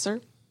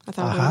professor. I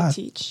thought I wanted to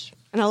teach,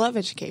 and I love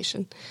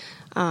education.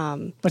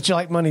 But you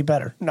like money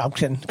better. No, I'm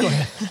kidding. Go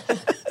ahead.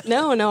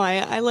 No,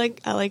 I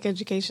like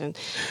education.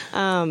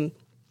 I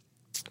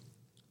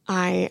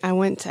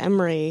went to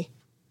Emory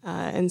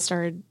and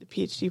started the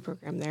PhD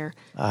program there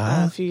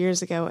a few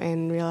years ago,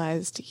 and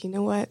realized, you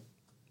know what,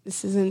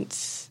 this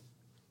isn't.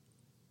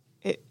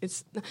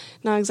 It's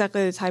not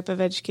exactly the type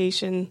of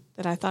education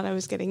that I thought I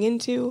was getting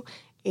into,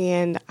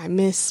 and I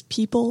miss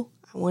people.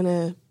 I want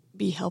to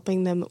be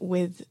helping them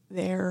with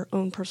their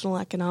own personal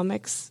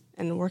economics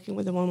and working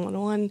with them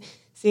one-on-one,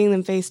 seeing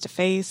them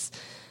face-to-face.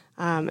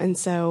 And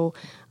so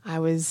I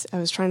was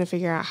trying to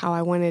figure out how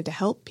I wanted to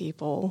help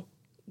people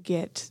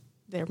get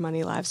their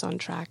money lives on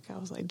track. I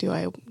was like, do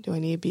I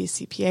need to be a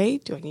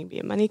CPA? Do I need to be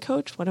a money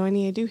coach? What do I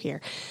need to do here?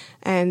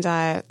 And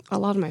a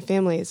lot of my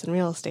family is in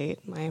real estate.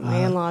 My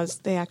in-laws,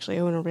 they actually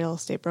own a real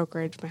estate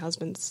brokerage. My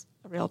husband's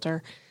a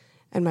realtor.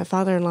 And my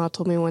father-in-law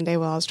told me one day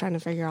while I was trying to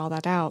figure all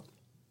that out,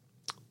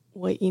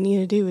 what you need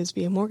to do is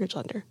be a mortgage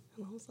lender.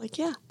 And I was like,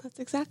 yeah, that's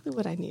exactly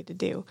what I need to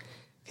do.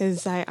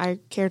 Because I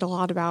cared a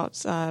lot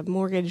about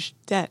mortgage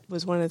debt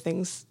was one of the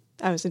things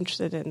I was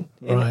interested in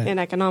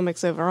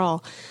economics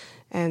overall.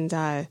 And,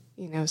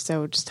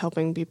 so just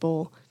helping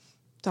people,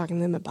 talking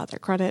to them about their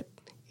credit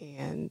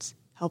and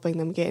helping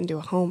them get into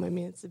a home. I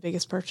mean, it's the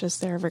biggest purchase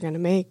they're ever going to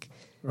make.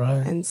 Right.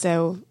 And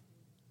so,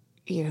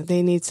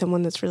 they need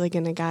someone that's really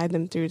going to guide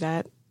them through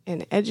that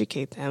and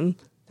educate them.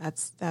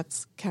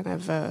 That's kind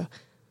of a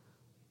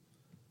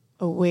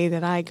way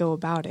that I go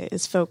about it,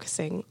 is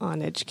focusing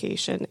on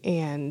education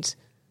and,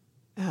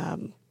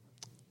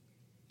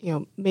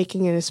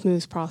 making it a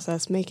smooth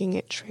process, making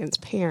it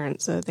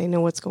transparent so that they know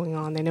what's going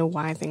on. They know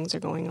why things are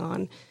going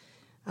on.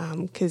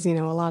 Because, a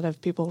lot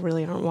of people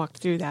really aren't walked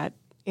through that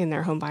in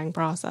their home buying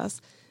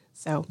process.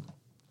 So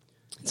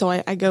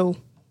I go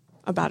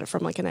about it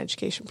from like an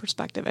education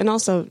perspective. And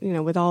also,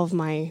 with all of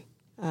my,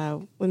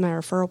 with my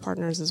referral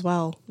partners as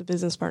well, the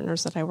business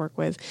partners that I work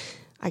with,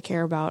 I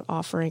care about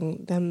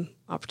offering them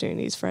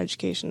opportunities for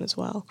education as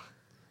well.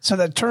 So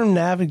that term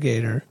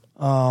navigator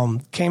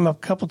came up a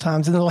couple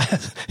times in the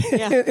last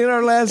in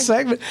our last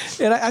segment,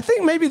 and I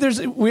think maybe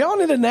we all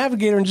need a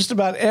navigator in just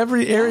about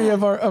every area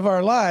of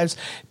our lives.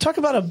 Talk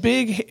about a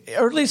big,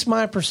 or at least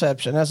my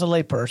perception as a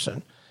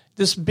layperson,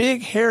 this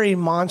big hairy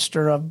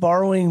monster of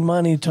borrowing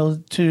money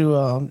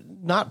to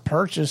not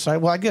purchase.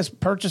 I guess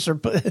purchase or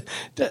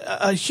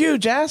a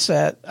huge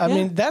asset. I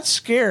mean, that's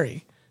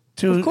scary.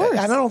 Of course.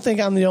 I don't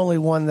think I'm the only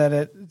one that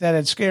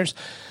it scares.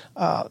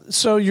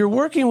 So you're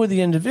working with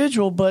the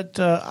individual, but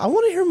I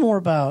want to hear more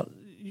about,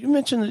 you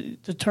mentioned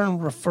the term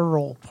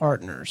referral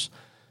partners.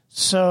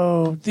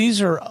 So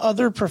these are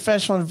other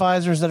professional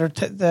advisors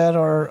that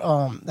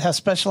are have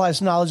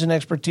specialized knowledge and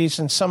expertise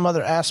in some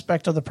other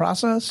aspect of the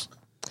process?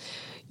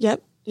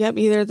 Yep.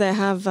 Either they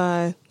have,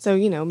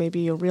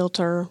 maybe a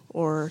realtor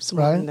or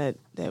someone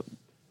that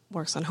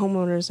works on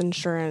homeowners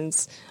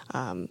insurance,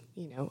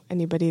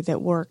 anybody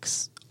that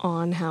works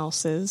on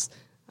houses.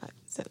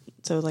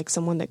 So like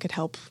someone that could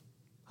help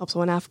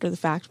someone after the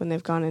fact when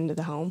they've gone into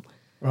the home.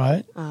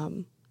 Right.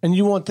 And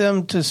you want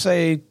them to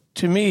say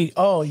to me,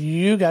 oh,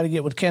 you got to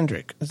get with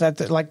Kendrick. Is that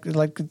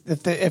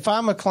if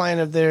I'm a client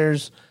of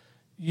theirs,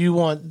 you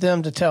want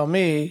them to tell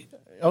me,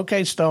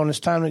 okay, Stone, it's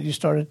time that you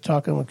started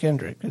talking with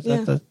Kendrick. Is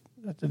that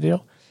the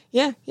deal?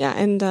 Yeah.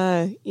 And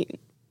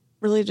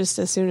really just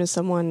as soon as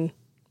someone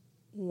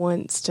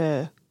wants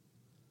to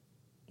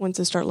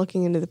start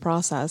looking into the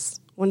process,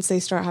 once they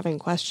start having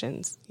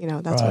questions,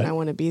 that's when I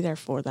want to be there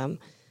for them.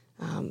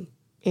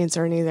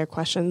 Answer any of their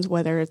questions,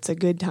 whether it's a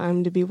good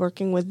time to be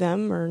working with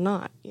them or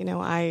not.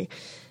 I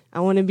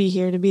want to be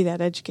here to be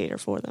that educator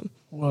for them.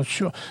 Well,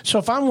 sure. So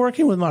if I'm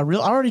working with I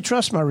already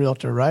trust my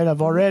realtor, right?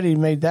 I've already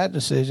made that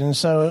decision.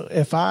 So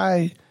if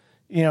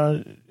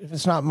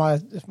if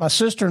my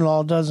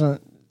sister-in-law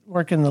doesn't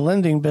work in the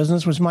lending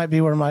business, which might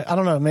be where I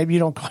don't know, maybe you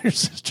don't call your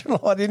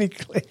sister-in-law at any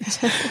place,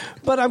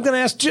 but I'm going to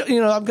ask, I'm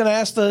going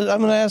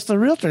to ask the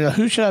realtor,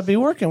 who should I be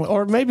working with?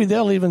 Or maybe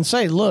they'll even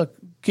say, look,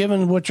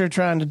 given what you're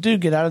trying to do,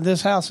 get out of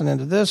this house and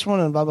into this one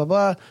and blah, blah,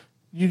 blah,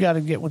 you got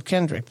to get with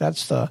Kendrick.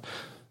 That's go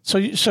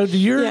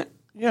ahead.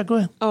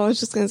 Oh, I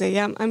was just going to say,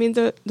 I mean,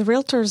 the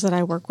realtors that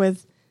I work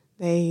with,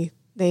 they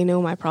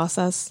know my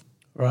process.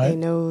 Right. They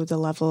know the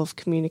level of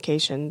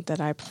communication that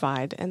I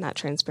provide and that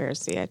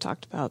transparency I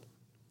talked about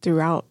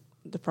throughout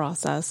the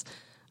process.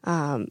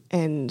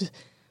 And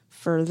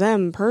for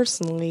them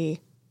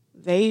personally,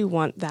 they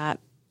want that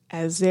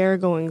as they're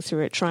going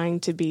through it, trying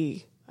to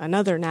be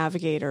another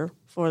navigator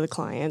for the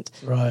client.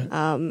 Right.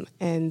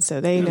 And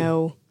so they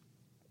know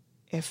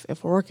if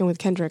we're working with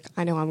Kendrick,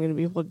 I know I'm going to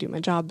be able to do my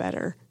job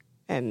better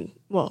and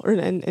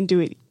do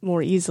it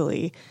more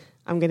easily.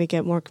 I'm going to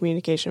get more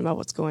communication about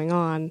what's going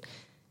on.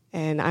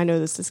 And I know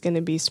this is going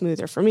to be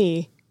smoother for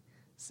me.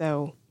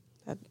 So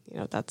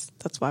that's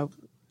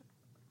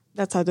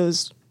how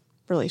those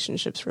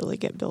relationships really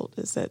get built,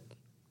 is that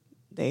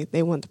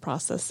they want the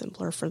process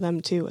simpler for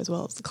them too, as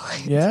well as the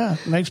client. Yeah,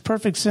 makes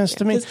perfect sense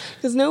to me.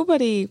 Because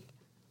nobody,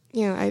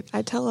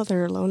 I tell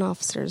other loan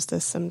officers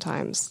this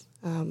sometimes,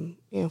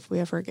 if we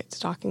ever get to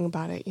talking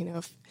about it,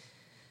 if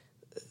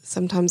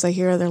sometimes I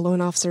hear other loan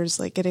officers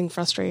like getting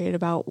frustrated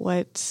about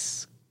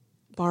what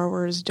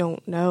borrowers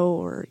don't know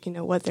or,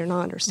 what they're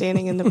not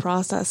understanding in the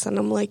process. And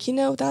I'm like,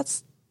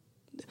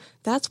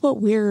 that's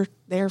what we're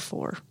there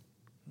for.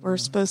 We're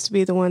supposed to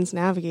be the ones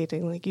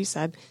navigating, like you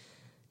said,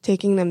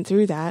 taking them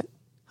through that,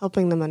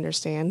 helping them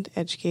understand,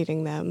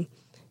 educating them.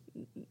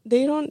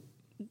 They don't,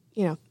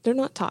 they're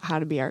not taught how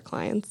to be our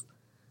clients.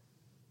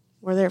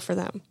 We're there for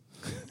them.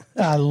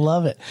 I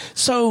love it.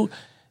 So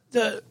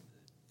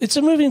it's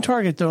a moving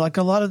target, though. Like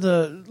a lot of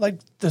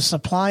the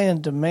supply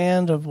and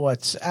demand of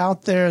what's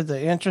out there,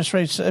 the interest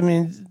rates. I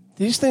mean,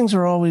 these things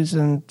are always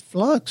in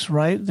flux,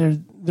 right?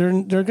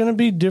 they're going to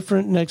be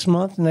different next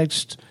month,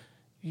 next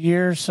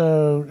year.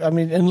 So, I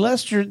mean,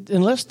 unless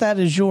that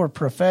is your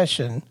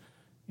profession,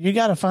 you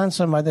got to find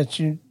somebody that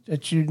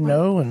you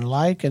know and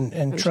like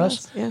and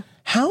trust. Yeah.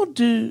 How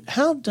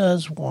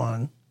does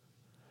one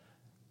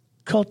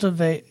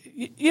cultivate?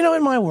 You know,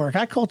 in my work,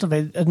 I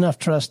cultivate enough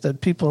trust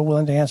that people are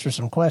willing to answer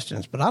some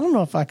questions, but I don't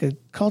know if I could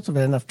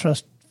cultivate enough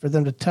trust for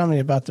them to tell me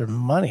about their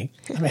money.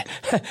 I mean,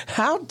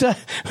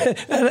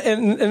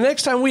 and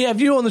next time we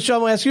have you on the show, I'm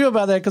going to ask you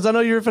about that because I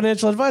know you're a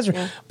financial advisor.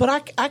 Yeah.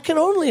 But I can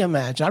only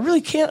imagine, I really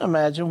can't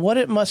imagine what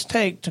it must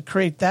take to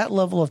create that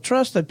level of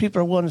trust that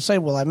people are willing to say,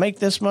 well, I make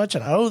this much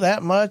and I owe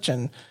that much.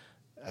 And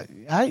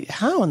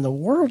how in the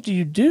world do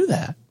you do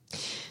that?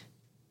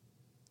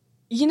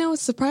 You know,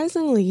 it's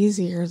surprisingly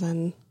easier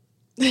than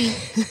you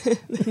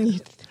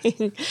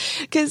think.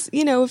 Because,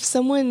 you know, if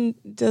someone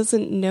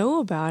doesn't know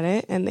about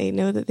it and they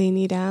know that they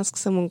need to ask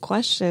someone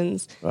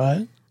questions,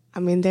 right? I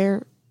mean,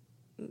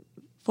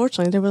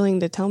 fortunately, they're willing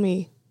to tell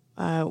me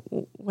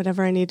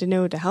whatever I need to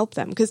know to help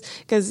them.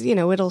 Because, you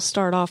know, it'll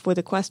start off with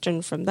a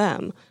question from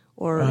them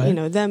or, right. You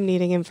know, them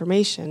needing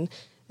information.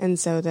 And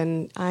so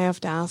then I have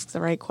to ask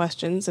the right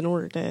questions in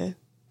order to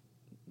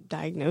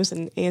diagnose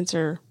and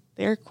answer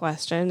their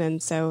question.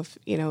 And so, if,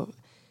 you know,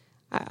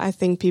 I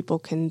think people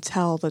can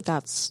tell that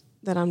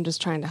I'm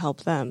just trying to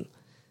help them.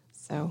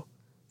 So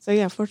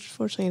yeah,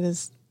 fortunately it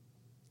is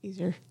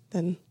easier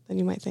than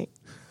you might think.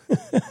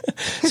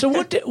 So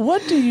what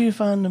do you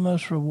find the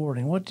most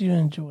rewarding? What do you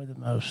enjoy the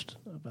most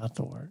about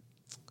the work?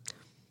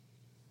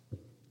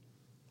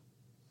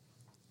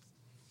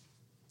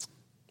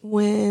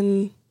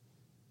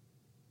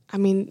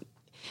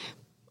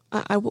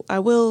 I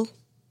will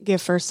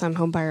give first-time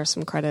home buyers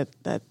some credit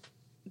that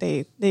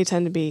they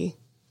tend to be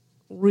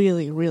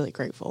really, really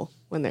grateful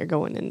when they're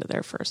going into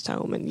their first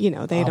home, and you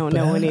know they don't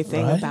know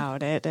anything right.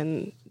 about it,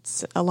 and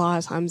a lot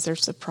of times they're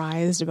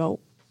surprised about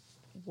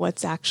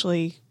what's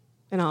actually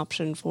an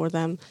option for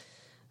them.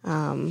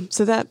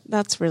 So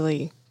that's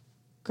really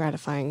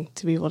gratifying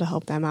to be able to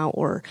help them out,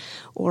 or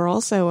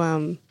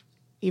also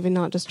even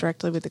not just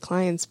directly with the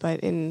clients,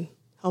 but in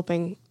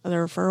helping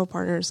other referral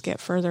partners get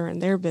further in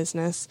their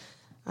business.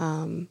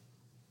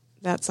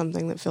 That's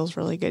something that feels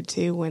really good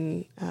too.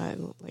 When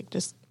like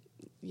just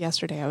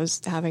yesterday, I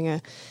was having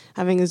a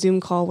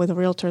Zoom call with a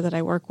realtor that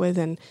I work with,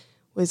 and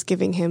was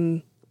giving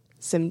him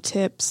some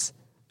tips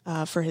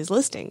for his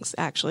listings.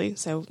 Actually,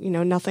 so you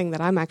know, nothing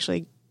that I'm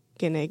actually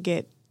gonna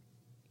get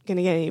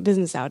any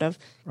business out of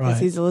because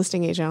he's a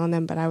listing agent on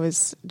them. But I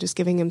was just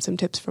giving him some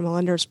tips from a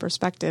lender's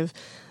perspective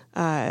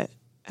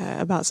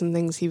about some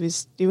things he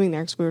was doing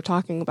there, because we were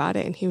talking about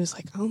it, and he was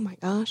like, "Oh my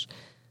gosh,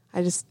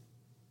 there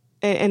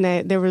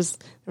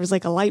was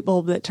like a light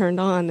bulb that turned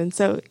on." And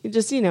so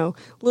just, you know,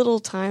 little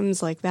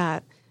times like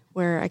that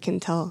where I can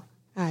tell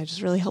I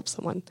just really help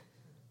someone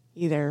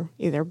either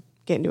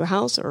get into a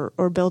house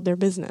or build their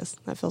business.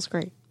 That feels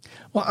great.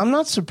 Well, I'm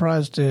not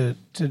surprised to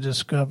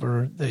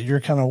discover that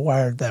you're kind of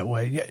wired that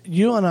way.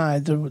 You and I,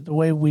 the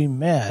way we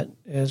met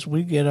is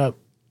we get up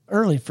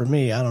early for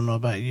me. I don't know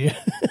about you,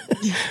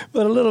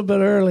 but a little bit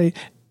early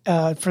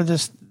for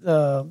this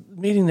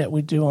meeting that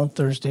we do on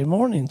Thursday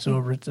mornings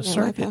over at the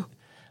circuit.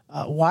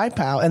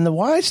 YPOW, and the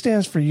Y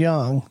stands for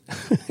young.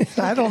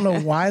 I don't know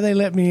why they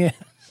let me in,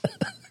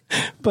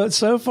 but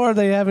so far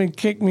they haven't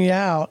kicked me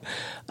out.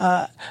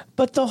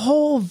 But the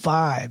whole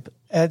vibe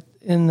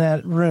in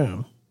that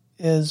room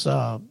is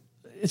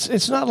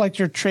it's not like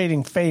you're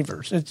trading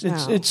favors.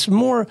 It's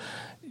more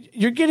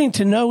you're getting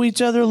to know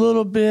each other a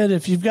little bit.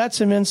 If you've got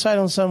some insight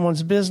on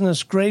someone's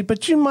business, great.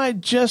 But you might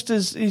just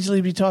as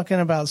easily be talking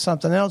about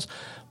something else.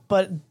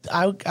 But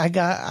I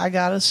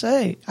gotta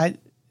say,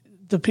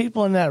 the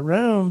people in that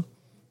room,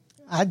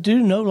 I do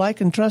know, like,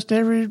 and trust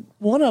every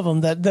one of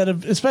them that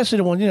have, especially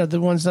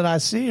the ones that I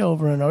see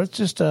over and over. It's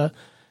just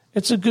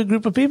it's a good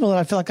group of people that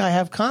I feel like I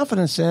have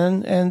confidence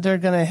in, and they're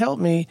going to help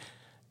me.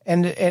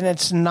 And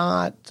it's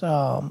not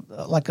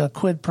like a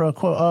quid pro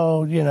quo.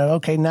 Oh, you know,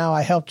 okay, now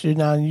I helped you.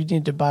 Now you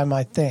need to buy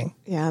my thing.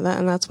 Yeah,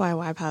 and that's why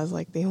YPOW is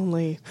like the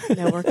only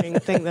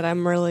networking thing that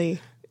I'm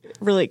really,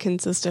 really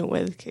consistent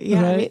with.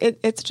 Yeah, right. I mean,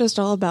 it's just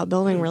all about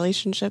building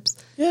relationships.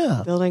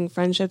 Yeah, building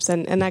friendships,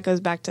 and that goes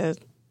back to, I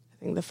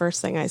think, the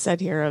first thing I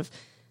said here of,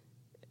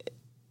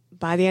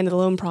 by the end of the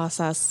loan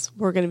process,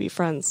 we're going to be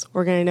friends.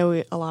 We're going to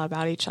know a lot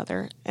about each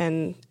other,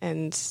 and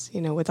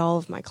you know, with all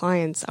of my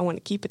clients, I want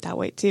to keep it that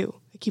way too.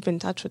 I keep in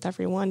touch with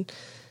everyone.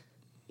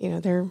 You know,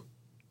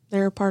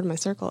 they're a part of my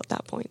circle at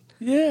that point.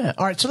 Yeah.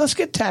 All right. So let's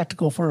get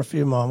tactical for a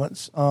few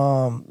moments.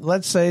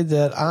 Let's say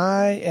that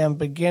I am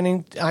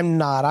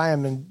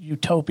in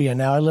utopia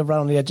now. I live right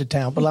on the edge of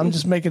town, but I'm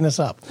just making this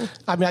up.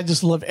 I mean, I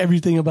just love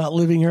everything about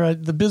living here.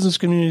 The business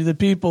community, the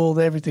people,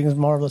 everything is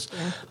marvelous.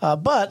 Yeah.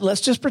 But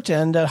let's just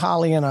pretend that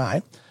Holly and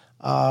I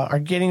are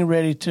getting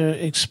ready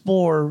to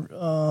explore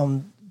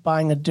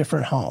buying a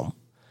different home.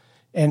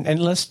 And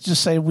let's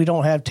just say we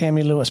don't have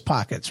Tammy Lewis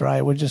pockets,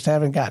 right? We just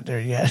haven't got there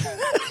yet.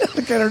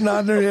 Look at her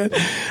nodding her head.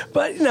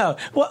 But no,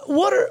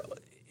 what are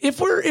if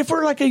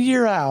we're like a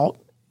year out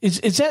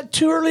Is that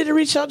too early to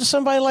reach out to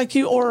somebody like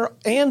you, or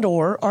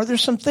are there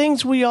some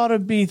things we ought to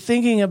be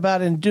thinking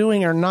about and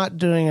doing or not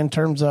doing in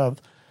terms of,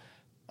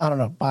 I don't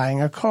know,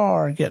 buying a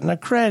car, getting a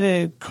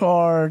credit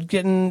card,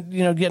 getting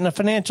a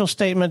financial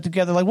statement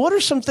together? Like, what are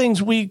some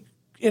things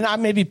and I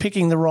may be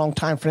picking the wrong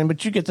time frame,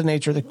 but you get the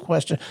nature of the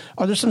question.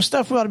 Are there some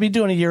stuff we ought to be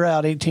doing a year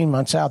out, 18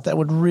 months out that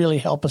would really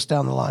help us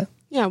down the line?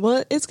 Yeah,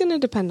 well, it's going to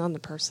depend on the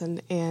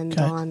person and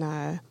on,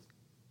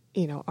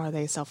 are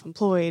they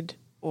self-employed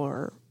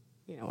or,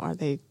 are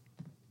they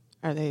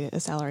a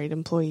salaried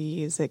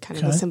employee? Is it kind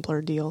of a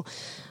simpler deal?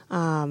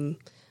 I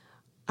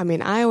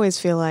always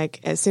feel like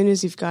as soon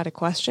as you've got a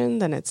question,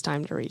 then it's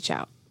time to reach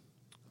out.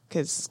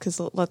 Because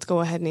let's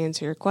go ahead and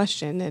answer your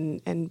question.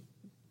 And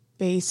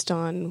based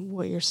on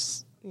what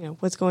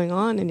what's going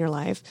on in your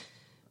life,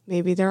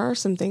 maybe there are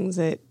some things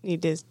that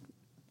need to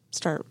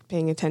start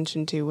paying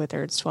attention to,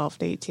 whether it's 12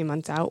 to 18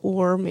 months out,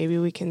 or maybe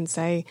we can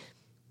say,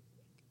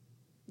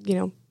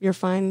 you're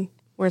fine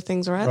where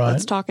things are at. Right.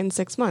 Let's talk in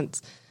 6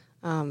 months.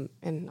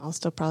 And I'll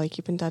still probably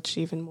keep in touch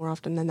even more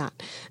often than that.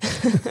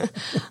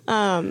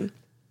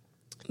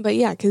 But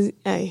yeah, because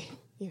I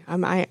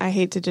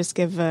hate to just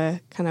give a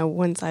kind of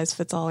one size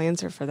fits all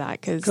answer for that,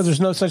 because there's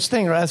no such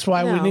thing. Right? That's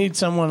why we need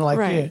someone like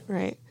you.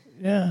 Right.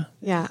 Yeah.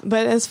 Yeah.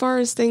 But as far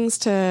as things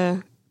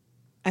to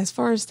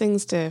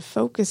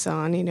focus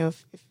on,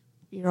 if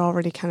you're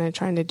already kind of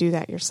trying to do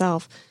that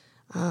yourself,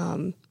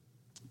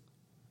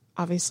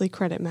 obviously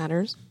credit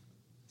matters.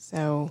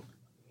 So,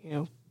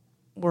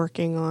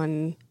 working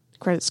on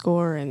credit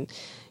score and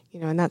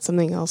that's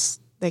something else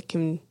that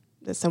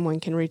someone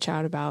can reach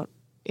out about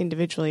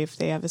individually if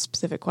they have a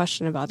specific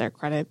question about their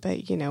credit.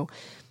 But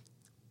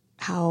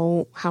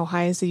how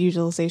high is the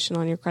utilization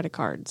on your credit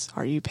cards?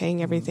 Are you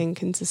paying everything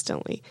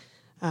consistently?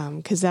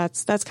 Because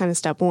that's kind of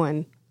step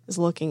one, is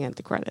looking at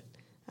the credit.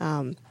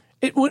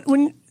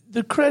 When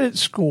the credit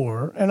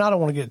score, and I don't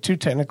want to get too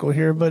technical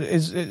here, but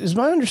is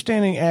my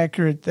understanding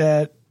accurate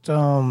that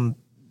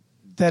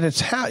that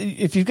it's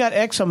if you've got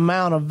X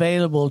amount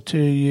available to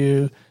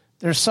you,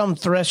 there's some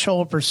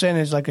threshold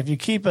percentage. Like if you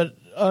keep it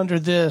under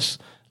this,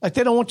 like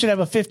they don't want you to have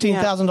a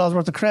 $15,000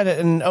 worth of credit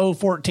and owe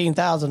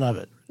 $14,000 of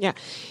it. Yeah.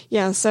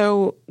 Yeah.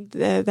 So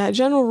that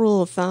general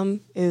rule of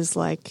thumb is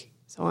like,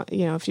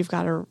 if you've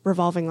got a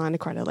revolving line of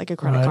credit, like a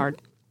credit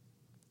card,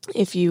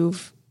 if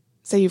you've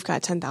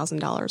got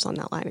 $10,000 on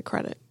that line of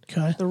credit,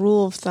 the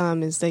rule of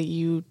thumb is that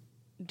you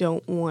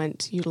don't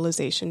want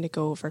utilization to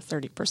go over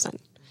 30%.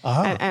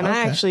 And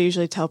I actually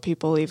usually tell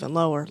people even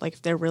lower. Like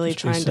if they're really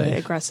trying to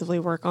aggressively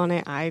work on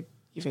it, I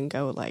even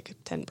go like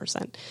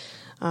 10%.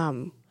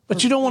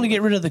 But you don't want to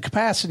get rid of the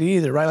capacity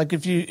either, right? Like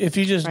if you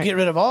just get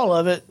rid of all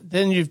of it,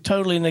 then you've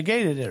totally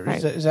negated it.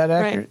 Right. Is that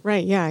accurate?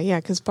 Right. Yeah.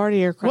 Because part of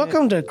your credit.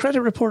 Welcome to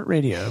Credit Report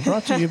Radio,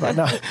 brought to you by.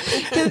 But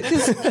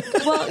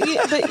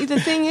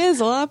the thing is,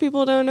 a lot of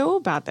people don't know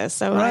about this,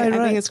 so I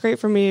think it's great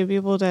for me to be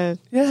able to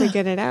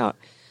get it out.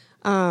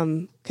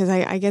 Because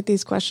I get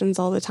these questions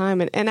all the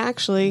time, and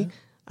actually.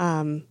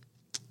 I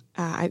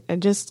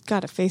just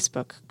got a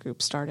Facebook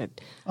group started.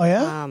 Oh,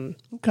 yeah?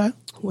 Okay.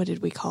 What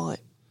did we call it?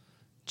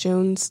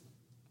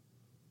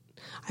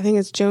 I think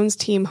it's Jones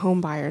Team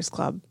Home Buyers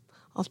Club.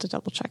 I'll have to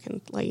double check and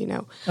let you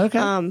know.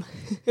 Okay.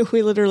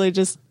 We literally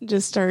just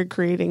started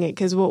creating it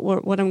because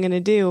what I'm going to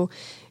do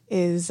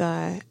is,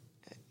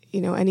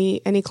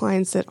 any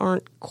clients that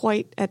aren't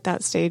quite at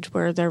that stage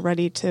where they're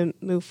ready to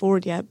move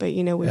forward yet, but,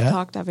 we've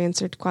talked, I've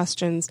answered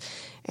questions,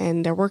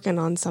 and they're working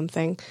on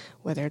something,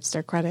 whether it's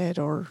their credit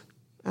or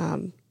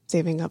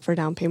saving up for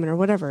down payment or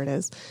whatever it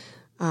is,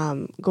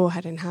 go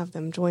ahead and have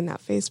them join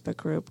that Facebook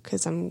group,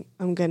 because I'm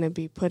going to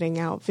be putting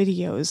out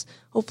videos,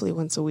 hopefully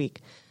once a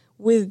week,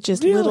 with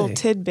just little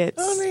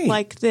tidbits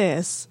like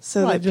this,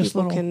 so that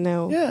people can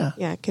know,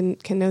 can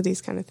know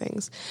these kind of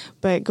things.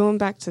 But going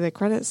back to the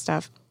credit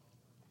stuff,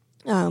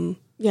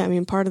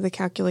 part of the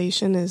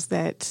calculation is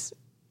that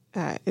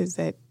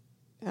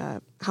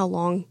how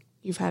long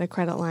you've had a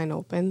credit line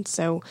open.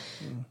 So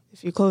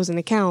if you close an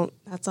account,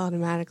 that's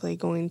automatically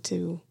going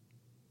to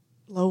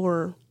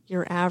lower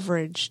your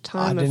average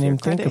time of your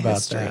credit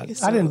history. I didn't even think about that.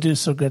 So, I didn't do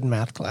so good in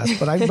math class,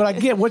 but I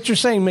get what you're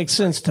saying makes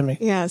sense to me.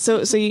 Yeah.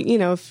 So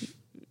if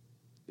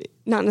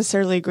not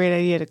necessarily a great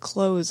idea to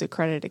close a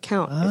credit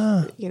account,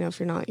 if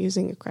you're not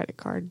using a credit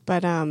card,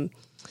 but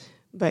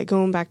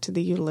going back to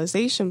the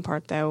utilization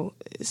part, though,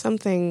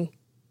 something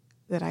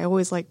that I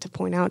always like to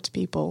point out to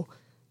people,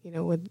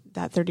 with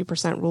that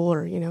 30% rule,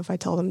 or, if I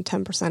tell them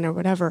 10% or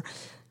whatever,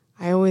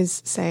 I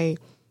always say,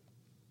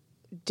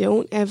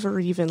 don't ever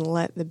even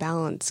let the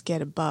balance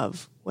get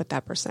above what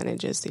that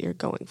percentage is that you're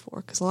going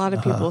for. Because a lot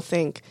of people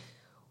think,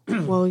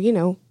 well,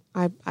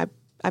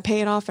 I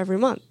pay it off every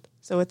month,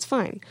 so it's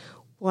fine.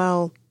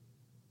 Well,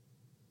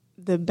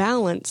 the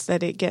balance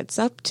that it gets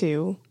up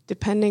to,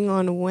 depending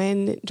on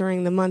when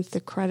during the month the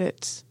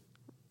credit,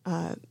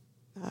 like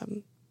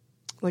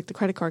the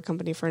credit card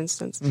company, for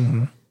instance,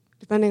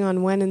 depending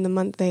on when in the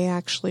month they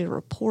actually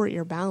report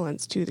your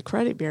balance to the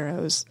credit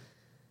bureaus,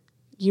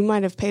 you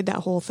might have paid that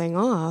whole thing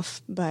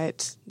off,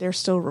 but they're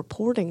still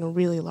reporting a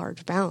really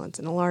large balance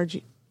and a large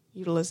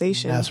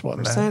utilization That's what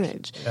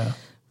percentage. Yeah.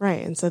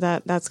 Right. And so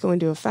that's going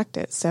to affect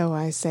it. So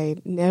I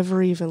say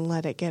never even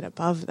let it get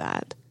above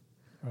that.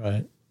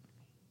 Right.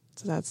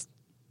 So that's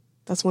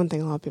one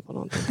thing a lot of people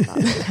don't think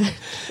about.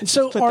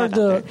 So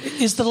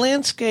is the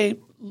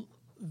landscape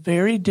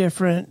very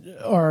different,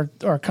 or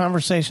are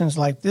conversations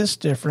like this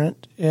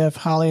different if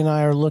Holly and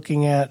I are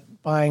looking at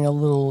buying a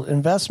little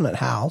investment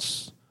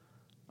house?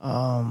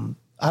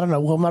 I don't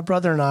know. Well, my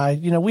brother and I,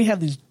 we have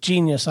these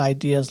genius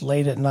ideas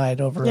late at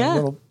night over a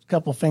little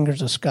couple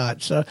fingers of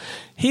scotch. So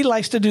he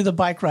likes to do the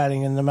bike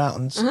riding in the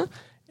mountains. Uh-huh.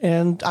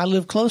 And I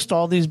live close to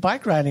all these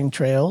bike riding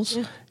trails.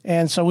 Yeah.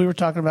 And so we were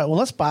talking about, well,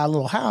 let's buy a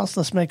little house.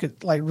 Let's make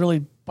it like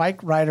really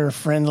bike rider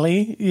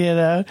friendly,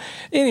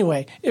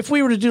 Anyway, if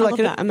we were to do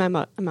I'm a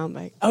mountain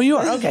bike. Oh, you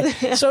are?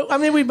 Okay. So, I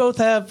mean, we both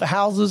have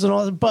houses and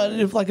all that, but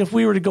if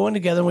we were to go in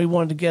together and we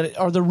wanted to get it,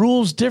 are the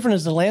rules different?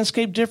 Is the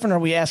landscape different? Are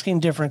we asking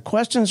different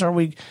questions? Are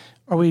we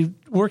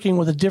working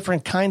with a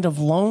different kind of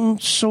loan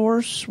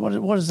source?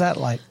 What is that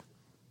like?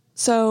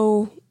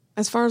 So,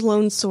 as far as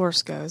loan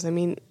source goes, I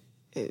mean,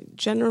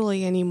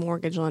 generally any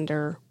mortgage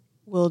lender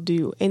will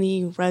do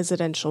any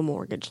residential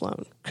mortgage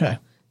loan. Okay.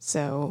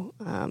 So,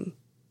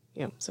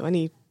 so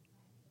any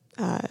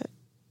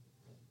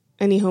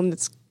home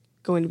that's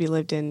going to be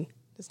lived in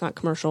that's not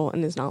commercial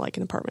and is not like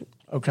an apartment.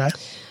 Okay.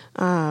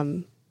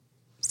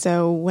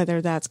 So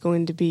whether that's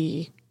going to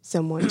be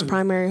someone's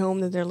primary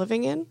home that they're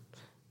living in,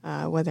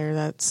 whether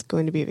that's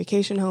going to be a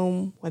vacation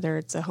home, whether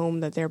it's a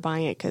home that they're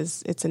buying it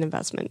because it's an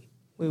investment,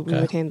 we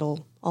would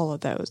handle all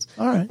of those.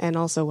 All right. And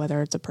also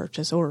whether it's a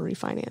purchase or a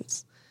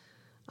refinance.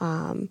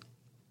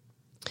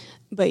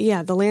 But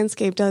yeah, the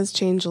landscape does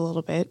change a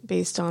little bit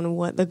based on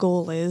what the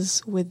goal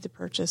is with the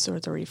purchase or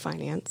the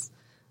refinance.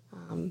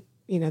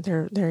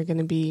 There are going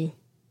to be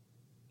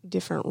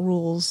different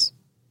rules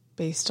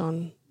based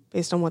on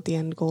what the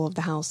end goal of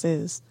the house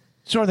is.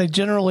 So are they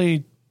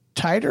generally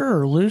tighter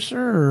or looser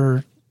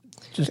or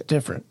just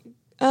different?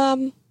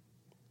 In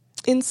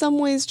some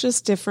ways,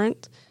 just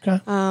different.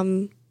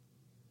 Okay.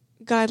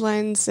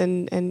 Guidelines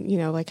and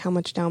like how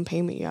much down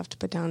payment you have to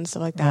put down and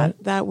stuff like that.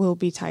 Right. That will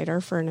be tighter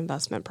for an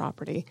investment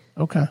property.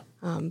 Okay.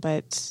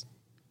 But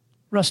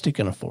Rusty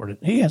can afford it.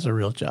 He has a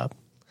real job.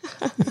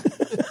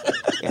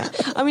 Yeah.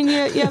 I mean,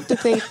 you have to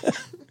think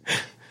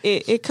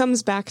it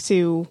comes back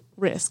to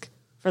risk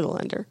for the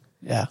lender.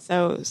 Yeah.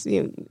 So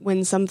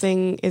when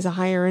something is a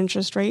higher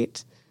interest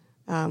rate,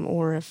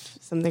 or if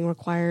something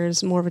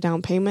requires more of a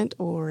down payment,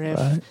 or if,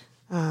 right.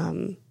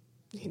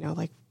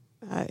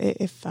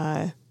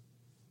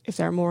 If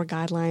there are more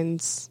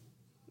guidelines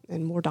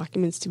and more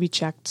documents to be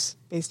checked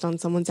based on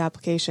someone's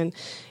application,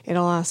 it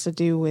all has to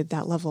do with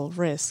that level of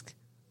risk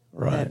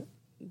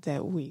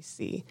that we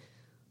see.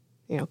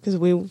 Because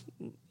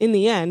in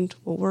the end,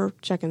 what we're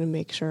checking to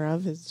make sure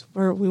of is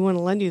we want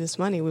to lend you this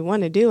money. We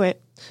want to do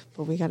it,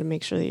 but we got to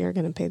make sure that you're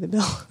going to pay the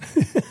bill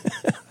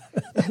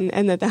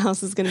and that the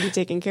house is going to be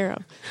taken care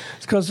of.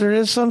 Because there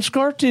is some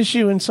scar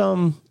tissue in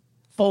some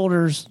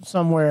folders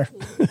somewhere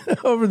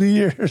over the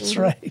years,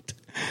 mm-hmm. Right?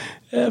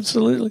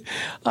 Absolutely.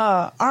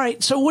 All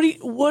right. So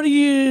what do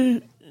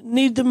you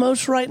need the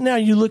most right now? Are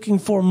you looking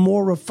for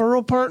more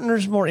referral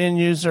partners, more end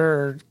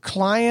user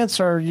clients,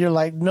 or you're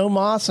like, no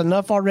mas,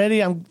 enough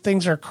already?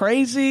 Things are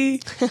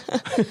crazy.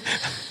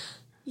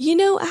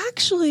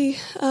 Actually,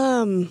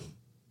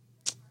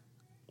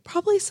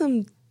 probably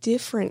some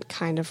different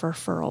kind of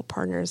referral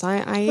partners. I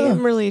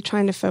am really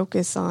trying to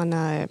focus on,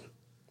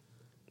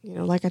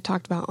 like I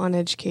talked about, on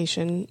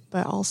education,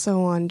 but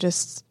also on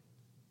just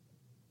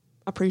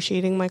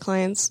appreciating my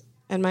clients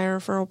and my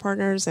referral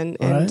partners. And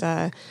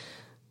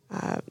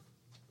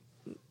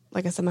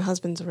like I said, my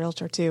husband's a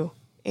realtor too.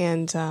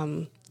 And,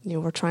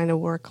 we're trying to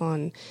work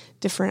on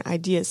different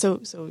ideas.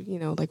 So,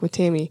 like with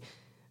Tammy,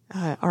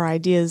 our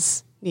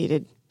ideas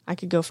needed, I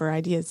could go for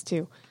ideas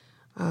too.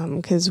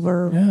 Cause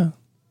we're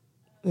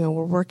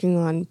working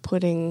on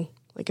putting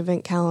like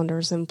event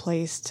calendars in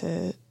place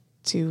to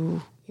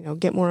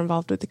get more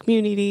involved with the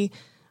community.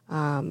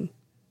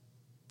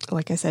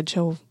 Like I said,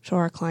 show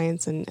our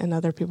clients and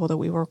other people that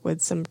we work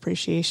with some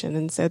appreciation.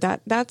 And so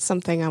that's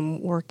something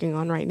I'm working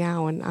on right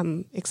now. And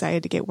I'm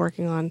excited to get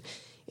working on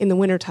in the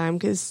wintertime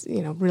because,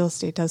 real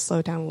estate does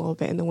slow down a little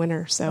bit in the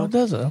winter. So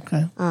does it?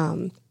 Okay.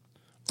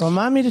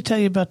 Remind me to tell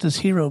you about this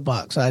Hero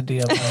Box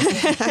idea.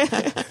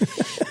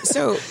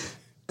 So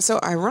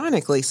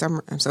ironically,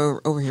 I'm so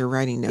over here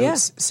writing notes. Yeah.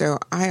 So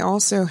I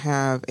also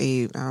have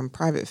a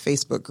private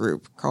Facebook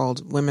group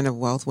called Women of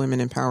Wealth,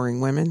 Women Empowering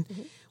Women,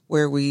 mm-hmm.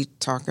 where we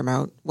talk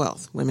about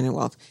wealth, women and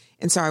wealth.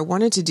 And so I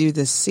wanted to do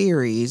this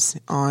series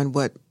on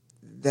what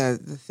the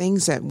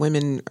things that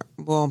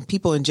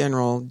people in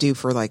general do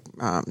for like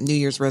New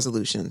Year's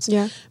resolutions.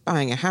 Yeah.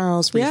 Buying a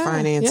house,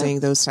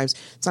 refinancing, those types.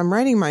 So I'm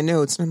writing my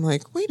notes and I'm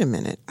like, wait a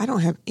minute, I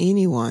don't have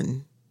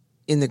anyone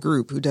in the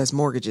group who does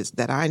mortgages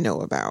that I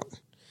know about.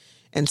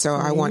 And so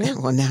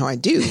now I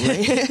do,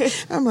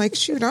 right? I'm like,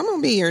 shoot, I'm going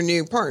to be your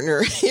new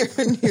partner, your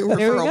new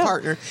referral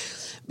partner.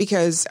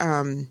 Because,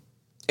 and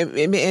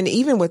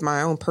even with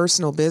my own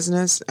personal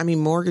business, I mean,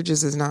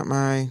 mortgages is not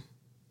my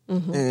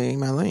That ain't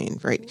my lane,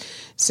 right?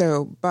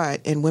 So,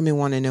 and women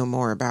want to know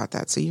more about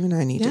that. So you and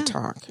I need to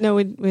talk. No,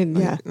 we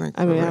yeah.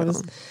 I mean, I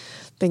was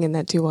thinking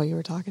that too while you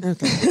were talking.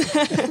 Okay.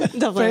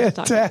 Definitely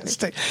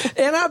fantastic.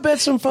 And I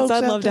bet some folks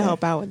I'd out love there, to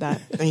help out with that.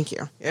 Thank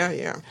you.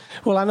 Yeah.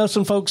 Well, I know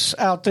some folks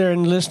out there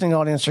in the listening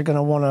audience are going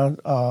to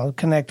want to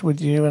connect with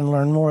you and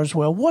learn more as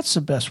well. What's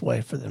the best way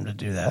for them to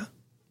do that?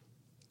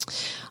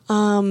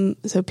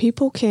 So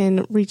people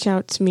can reach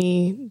out to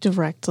me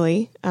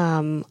directly.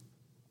 And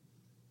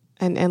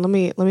let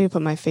me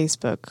put my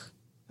Facebook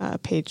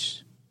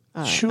page.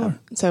 Sure.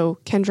 So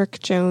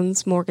Kendrick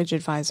Jones Mortgage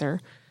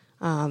Advisor.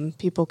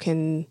 People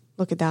can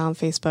look at that on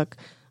Facebook,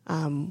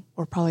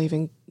 or probably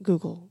even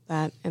Google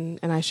that, and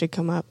I should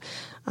come up.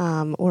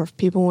 Or if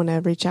people want to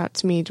reach out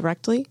to me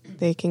directly,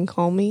 they can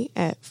call me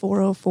at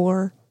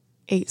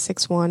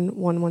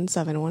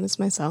 404-861-1171 is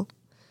my cell.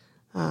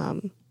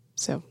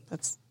 So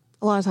that's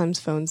a lot of times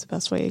phone's the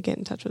best way to get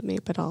in touch with me,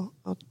 but I'll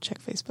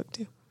check Facebook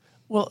too.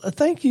 Well,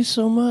 thank you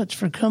so much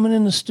for coming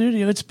in the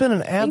studio. It's been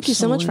an absolute Thank you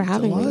so much for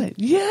having delight.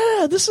 me.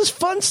 Yeah, this is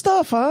fun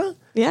stuff, huh?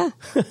 Yeah,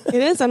 it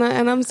is, and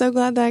I'm so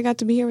glad that I got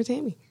to be here with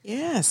Tammy.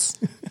 Yes.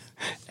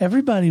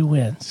 Everybody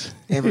wins.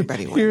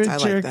 Everybody wins. Here I at like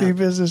Cherokee that.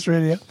 Business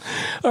Radio.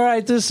 All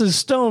right, this is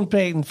Stone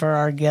Payton for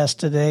our guest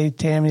today,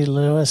 Tammy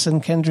Lewis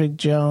and Kendrick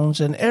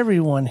Jones, and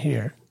everyone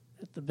here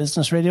at the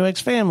Business Radio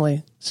X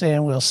family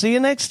saying we'll see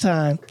you next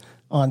time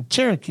on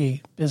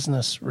Cherokee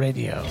Business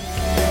Radio.